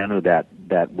for the Nano that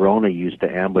Rona used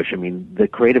to ambush, I mean, the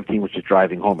creative team was just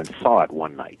driving home and saw it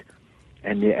one night,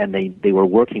 and they were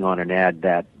working on an ad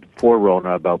that for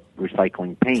Rona about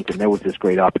recycling paint, and there was this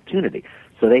great opportunity.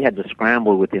 So they had to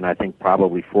scramble within, I think,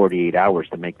 probably 48 hours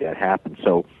to make that happen.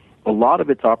 So a lot of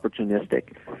it's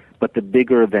opportunistic, but the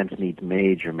bigger events need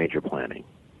major planning.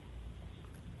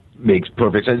 Makes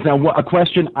perfect sense. Now, a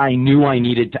question I knew I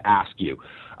needed to ask you,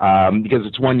 because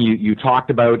it's one you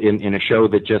talked about in a show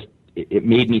that just it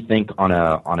made me think on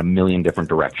a million different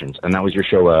directions, and that was your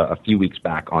show a few weeks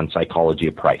back on psychology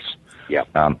of price. Yeah.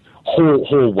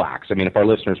 Whole wax. I mean, if our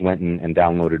listeners went and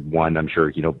downloaded one, I'm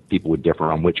sure people would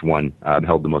differ on which one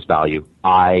held the most value.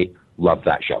 I loved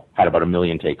that show. Had about 1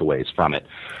 million takeaways from it.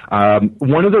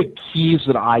 One of the keys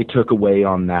that I took away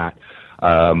on that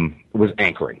was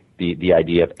anchoring. The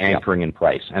idea of anchoring in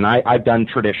price. And I've done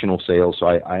traditional sales, so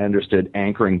I understood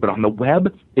anchoring. But on the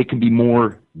web, it can be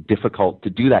more difficult to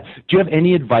do that. Do you have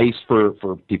any advice for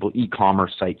people,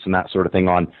 e-commerce sites and that sort of thing,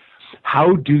 on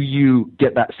how do you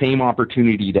get that same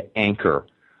opportunity to anchor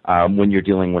when you're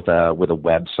dealing with a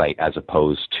website as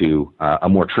opposed to a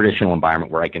more traditional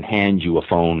environment where I can hand you a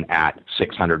phone at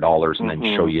 $600 and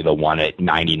then show you the one at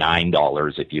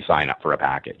 $99 if you sign up for a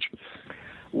package?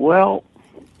 Well,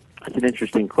 that's an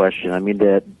interesting question. I mean,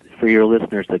 for your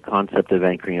listeners, the concept of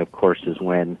anchoring, of course, is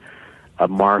when a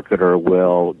marketer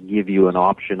will give you an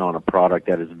option on a product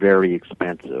that is very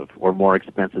expensive or more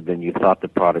expensive than you thought the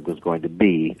product was going to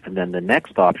be, and then the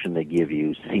next option they give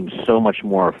you seems so much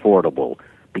more affordable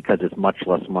because it's much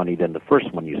less money than the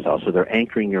first one you saw. So they're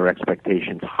anchoring your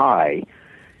expectations high,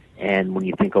 and when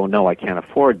you think, oh no, I can't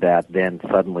afford that, then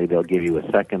suddenly they'll give you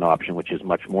a second option which is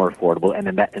much more affordable,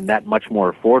 and that much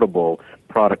more affordable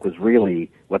product was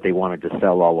really what they wanted to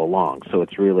sell all along. So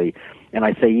it's really, and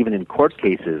I say even in court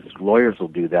cases, lawyers will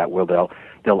do that where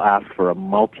they'll ask for a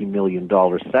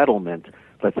multi-million-dollar settlement.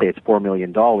 Let's say it's $4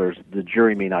 million. The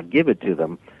jury may not give it to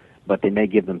them, but they may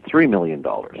give them $3 million.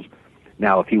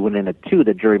 Now, if he went in at 2,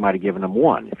 the jury might have given him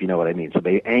 1, if you know what I mean. So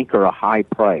they anchor a high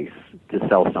price to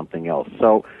sell something else.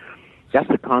 So that's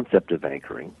the concept of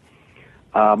anchoring.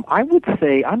 I would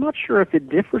say I'm not sure if it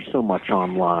differs so much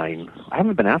online. I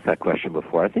haven't been asked that question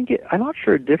before. I'm not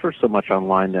sure it differs so much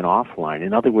online than offline.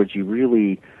 In other words,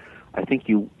 I think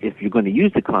if you're going to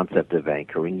use the concept of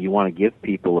anchoring, you want to give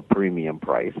people a premium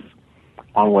price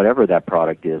on whatever that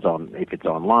product is, if it's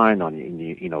online,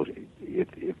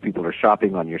 if people are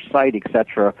shopping on your site,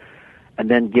 etc., and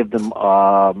then give them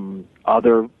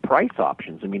other price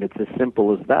options. I mean, it's as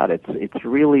simple as that. It's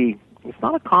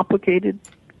not a complicated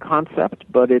concept,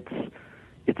 but it's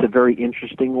a very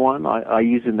interesting one. I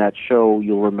use in that show,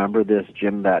 you'll remember this,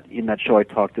 Jim, that in that show I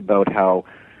talked about how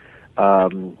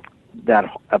that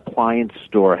appliance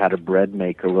store had a bread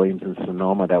maker, Williams and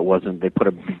Sonoma, they put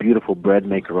a beautiful bread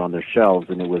maker on their shelves,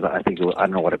 and I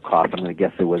don't know what it cost. I'm going to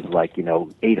guess it was like,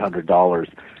 $800,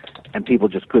 and people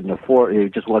just couldn't afford it.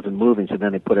 It just wasn't moving. So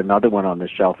then they put another one on the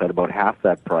shelf at about half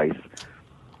that price,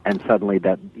 and suddenly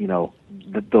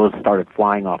those started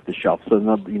flying off the shelf. So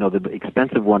the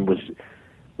expensive one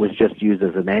was just used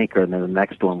as an anchor, and then the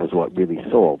next one was what really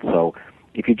sold. So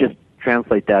if you just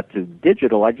translate that to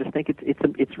digital, I just think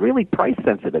it's really price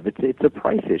sensitive. It's a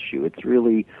price issue. It's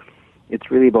really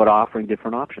about offering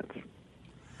different options.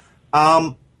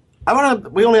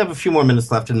 We only have a few more minutes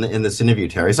left in this interview,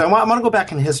 Terry. So I want to go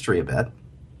back in history a bit.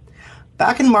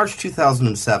 Back in March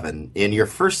 2007, in your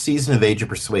first season of Age of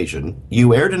Persuasion,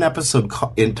 you aired an episode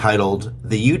entitled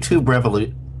 "The YouTube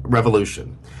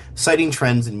Revolution," citing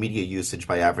trends in media usage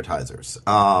by advertisers.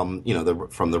 From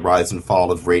the rise and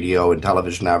fall of radio and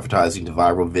television advertising to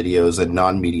viral videos and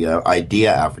non-media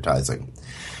idea advertising.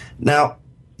 Now,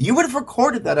 you would have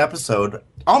recorded that episode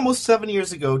almost 7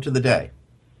 years ago to the day.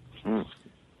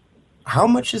 How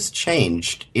much has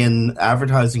changed in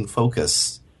advertising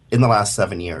focus in the last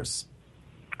 7 years?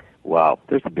 Wow,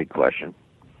 there's a big question.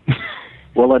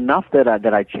 Well, enough that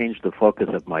I changed the focus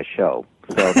of my show.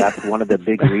 So that's one of the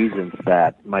big reasons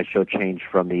that my show changed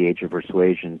from the Age of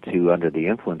Persuasion to Under the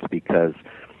Influence, because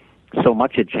so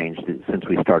much had changed since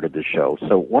we started the show.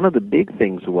 So one of the big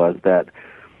things was that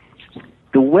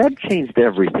the web changed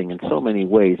everything in so many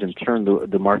ways and turned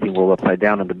the marketing world upside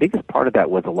down. And the biggest part of that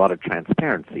was a lot of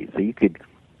transparency. So you could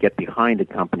get behind a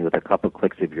company with a couple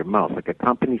clicks of your mouse. Like a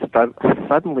company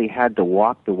suddenly had to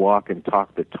walk the walk and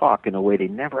talk the talk in a way they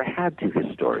never had to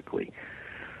historically.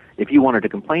 If you wanted to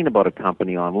complain about a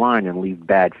company online and leave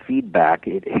bad feedback,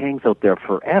 it hangs out there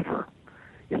forever.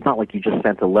 It's not like you just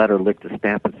sent a letter, licked a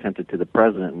stamp, and sent it to the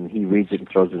president, and he reads it and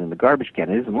throws it in the garbage can.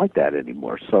 It isn't like that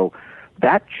anymore. So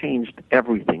that changed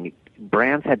everything.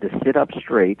 Brands had to sit up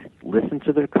straight, listen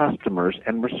to their customers,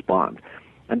 and respond.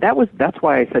 And that's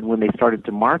why I said when they started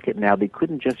to market now, they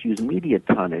couldn't just use media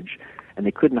tonnage, and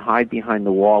they couldn't hide behind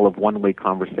the wall of one-way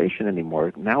conversation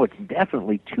anymore. Now it's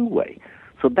definitely two-way.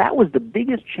 So that was the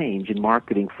biggest change in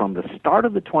marketing from the start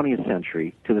of the 20th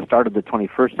century to the start of the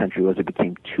 21st century, as it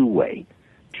became two-way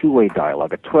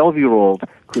dialogue. A 12-year-old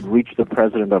could reach the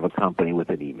president of a company with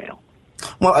an email.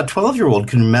 Well, a 12-year-old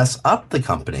can mess up the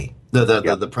company,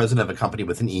 the president of a company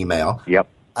with an email. Yep.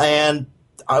 And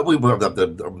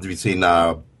we've seen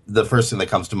the first thing that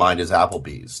comes to mind is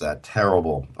Applebee's. That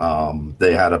terrible.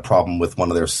 They had a problem with one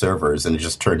of their servers, and it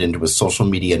just turned into a social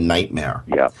media nightmare.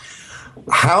 Yeah.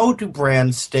 How do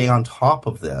brands stay on top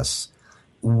of this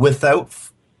without,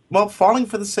 falling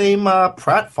for the same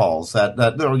pratfalls that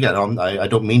again, I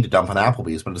don't mean to dump on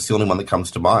Applebee's, but it's the only one that comes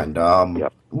to mind.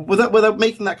 Without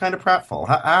making that kind of pratfall,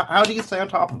 how do you stay on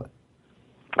top of it?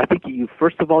 I think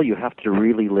first of all, you have to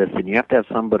really listen. You have to have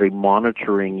somebody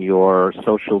monitoring your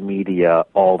social media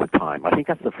all the time. I think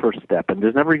that's the first step. And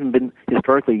there's never even been,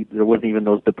 historically, there wasn't even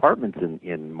those departments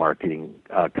in marketing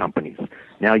companies.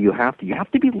 Now you have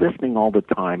to be listening all the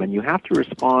time, and you have to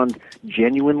respond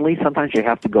genuinely. Sometimes you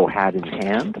have to go hand in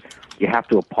hand. You have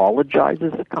to apologize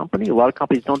as a company. A lot of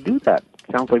companies don't do that.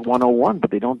 It sounds like 101,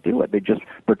 but they don't do it. They just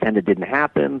pretend it didn't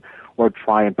happen, or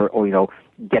try and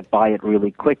get by it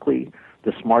really quickly.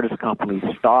 The smartest companies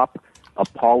stop,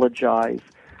 apologize,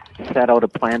 set out a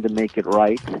plan to make it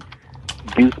right,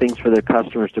 do things for their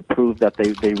customers to prove that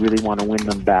they really want to win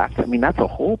them back. I mean, that's a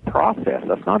whole process.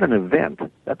 That's not an event.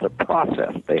 That's a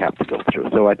process they have to go through.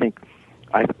 So I think,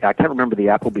 I can't remember the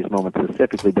Applebee's moment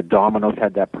specifically, but Domino's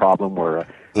had that problem where a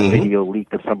video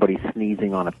leaked of somebody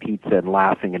sneezing on a pizza and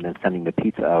laughing and then sending the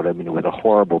pizza out. I mean, it was a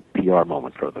horrible PR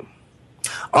moment for them.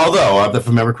 Although, if I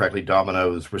remember correctly,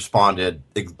 Domino's responded.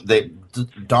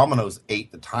 Domino's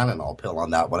ate the Tylenol pill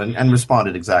on that one and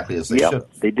responded exactly as they should.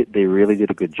 They did. They really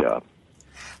did a good job.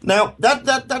 Now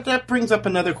that brings up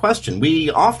another question.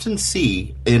 We often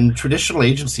see in traditional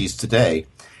agencies today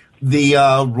The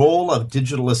role of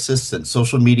digital assistant,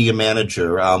 social media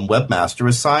manager, webmaster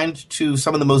assigned to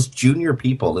some of the most junior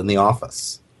people in the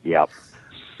office. Yep.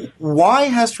 Why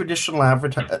has traditional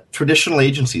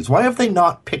agencies, why have they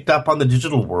not picked up on the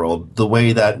digital world the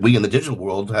way that we in the digital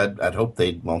world had hoped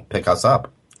they'd pick us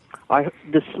up?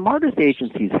 The smartest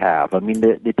agencies have. I mean,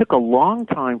 they took a long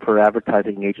time for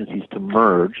advertising agencies to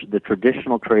merge the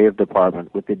traditional creative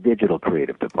department with the digital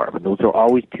creative department. Those are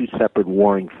always two separate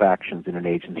warring factions in an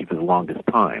agency for the longest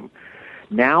time.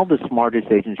 Now the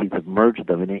smartest agencies have merged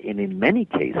them, and in many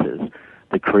cases,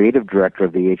 the creative director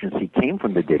of the agency came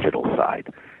from the digital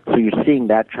side. So you're seeing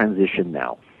that transition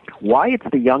now. Why it's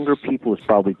the younger people is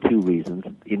probably two reasons.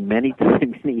 In many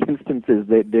instances,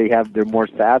 they're more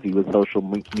savvy with social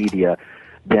media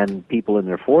than people in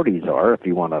their 40s are, if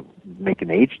you want to make an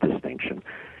age distinction.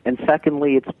 And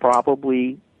secondly, it's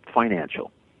probably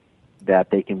financial,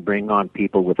 that they can bring on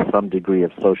people with some degree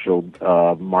of social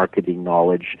marketing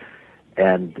knowledge,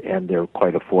 and they're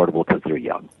quite affordable because they're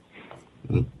young.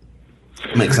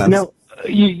 Makes sense. Now,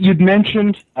 you'd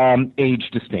mentioned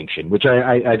age distinction, which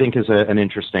I think is an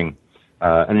interesting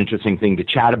thing to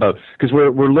chat about, because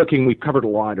we've covered a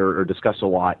lot or discussed a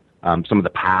lot some of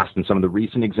the past and some of the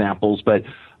recent examples, but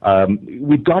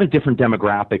we've got a different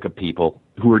demographic of people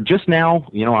who are just now,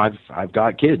 I've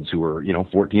got kids who are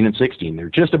 14 and 16. They're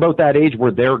just about that age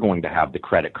where they're going to have the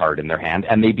credit card in their hand,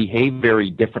 and they behave very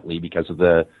differently because of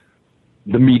the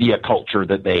media culture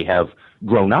that they have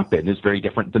grown up in is very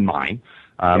different than mine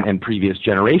and previous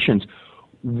generations.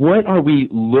 What are we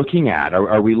looking at?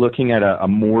 Are we looking at a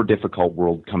more difficult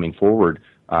world coming forward,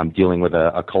 dealing with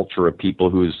a culture of people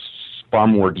who's far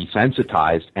more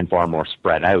desensitized and far more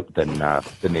spread out than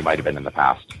they might have been in the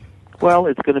past? Well,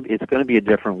 it's going to be a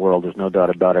different world. There's no doubt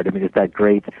about it. I mean, it's that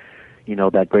great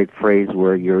phrase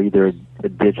where you're either a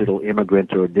digital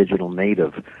immigrant or a digital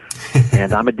native.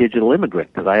 And I'm a digital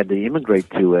immigrant because I had to immigrate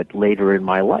to it later in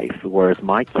my life, whereas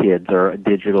my kids are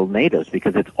digital natives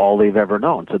because it's all they've ever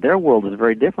known. So their world is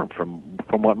very different from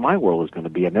what my world is going to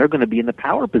be, and they're going to be in the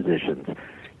power positions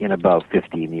in about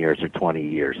 15 years or 20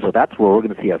 years. So that's where we're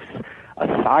going to see a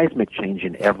seismic change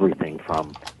in everything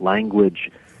from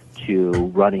language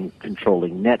to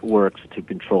controlling networks, to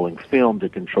controlling film, to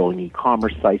controlling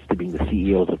e-commerce sites, to being the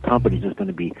CEOs of companies. Is going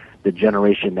to be the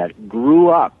generation that grew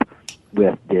up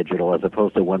with digital as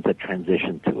opposed to ones that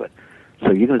transitioned to it. So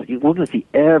we're going to see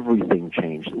everything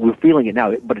change. We're feeling it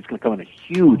now, but it's going to come in a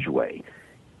huge way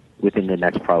within the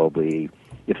next probably,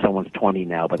 if someone's 20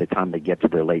 now, by the time they get to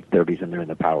their late 30s and they're in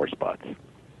the power spots.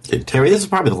 Terry, this is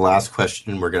probably the last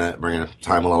question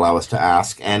time will allow us to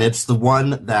ask, and it's the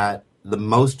one that the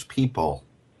most people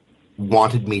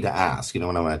wanted me to ask.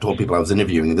 When I told people I was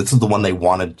interviewing, this is the one they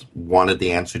wanted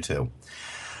the answer to.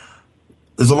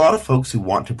 There's a lot of folks who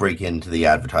want to break into the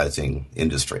advertising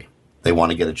industry. They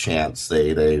want to get a chance.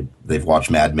 They've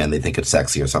watched Mad Men. They think it's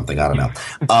sexy or something. I don't know.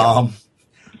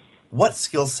 What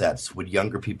skill sets would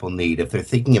younger people need if they're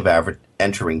thinking of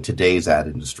entering today's ad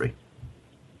industry?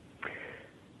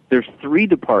 There's 3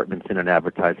 departments in an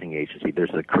advertising agency.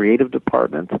 There's a creative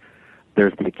department,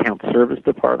 there's the account service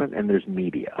department, and there's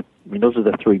media. I mean, those are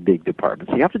the 3 big departments.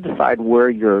 So you have to decide where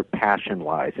your passion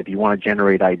lies. If you want to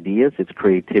generate ideas, it's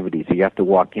creativity. So you have to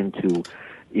walk into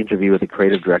interview with a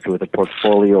creative director with a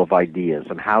portfolio of ideas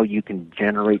and how you can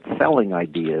generate selling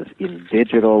ideas in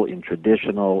digital, in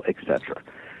traditional, etc.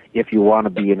 If you want to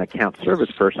be an account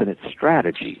service person, it's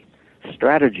strategy.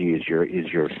 Strategy is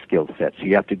your skill set. So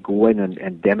you have to go in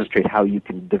and demonstrate how you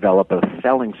can develop a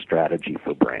selling strategy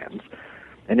for brands.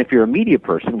 And if you're a media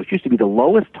person, which used to be the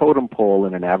lowest totem pole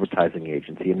in an advertising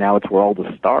agency, and now it's where all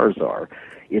the stars are,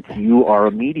 you are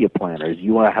a media planner.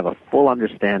 You want to have a full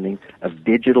understanding of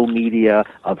digital media,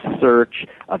 of search,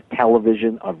 of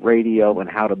television, of radio, and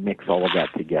how to mix all of that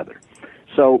together.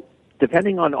 So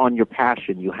depending on your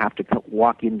passion, you have to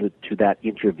walk into that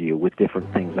interview with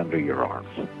different things under your arms.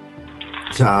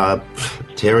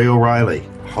 Terry O'Reilly,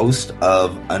 host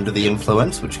of Under the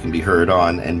Influence, which can be heard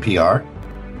on NPR,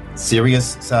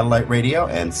 Sirius Satellite Radio,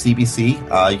 and CBC.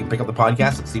 You can pick up the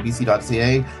podcast at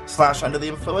cbc.ca/Under the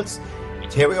Influence.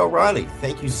 Terry O'Reilly,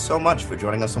 thank you so much for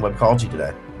joining us on Webcology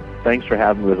today. Thanks for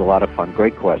having me. It was a lot of fun.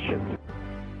 Great questions.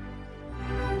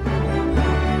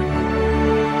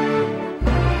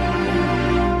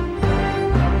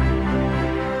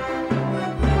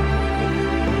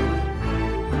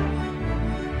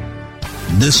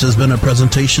 This has been a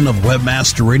presentation of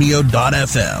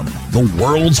WebmasterRadio.fm, the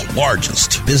world's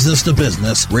largest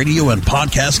business-to-business radio and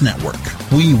podcast network.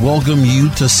 We welcome you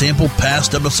to sample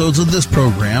past episodes of this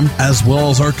program, as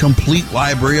well as our complete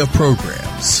library of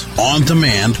programs shows on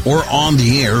demand or on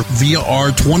the air via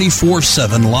our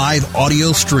 24/7 live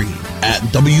audio stream at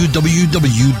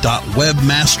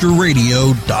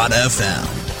www.webmasterradio.fm.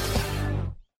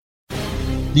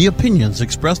 The opinions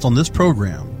expressed on this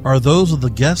program are those of the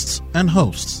guests and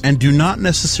hosts and do not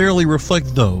necessarily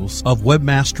reflect those of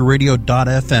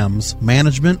webmasterradio.fm's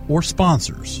management or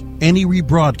sponsors. Any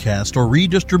rebroadcast or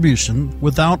redistribution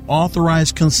without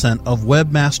authorized consent of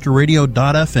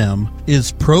webmasterradio.fm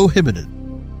is prohibited.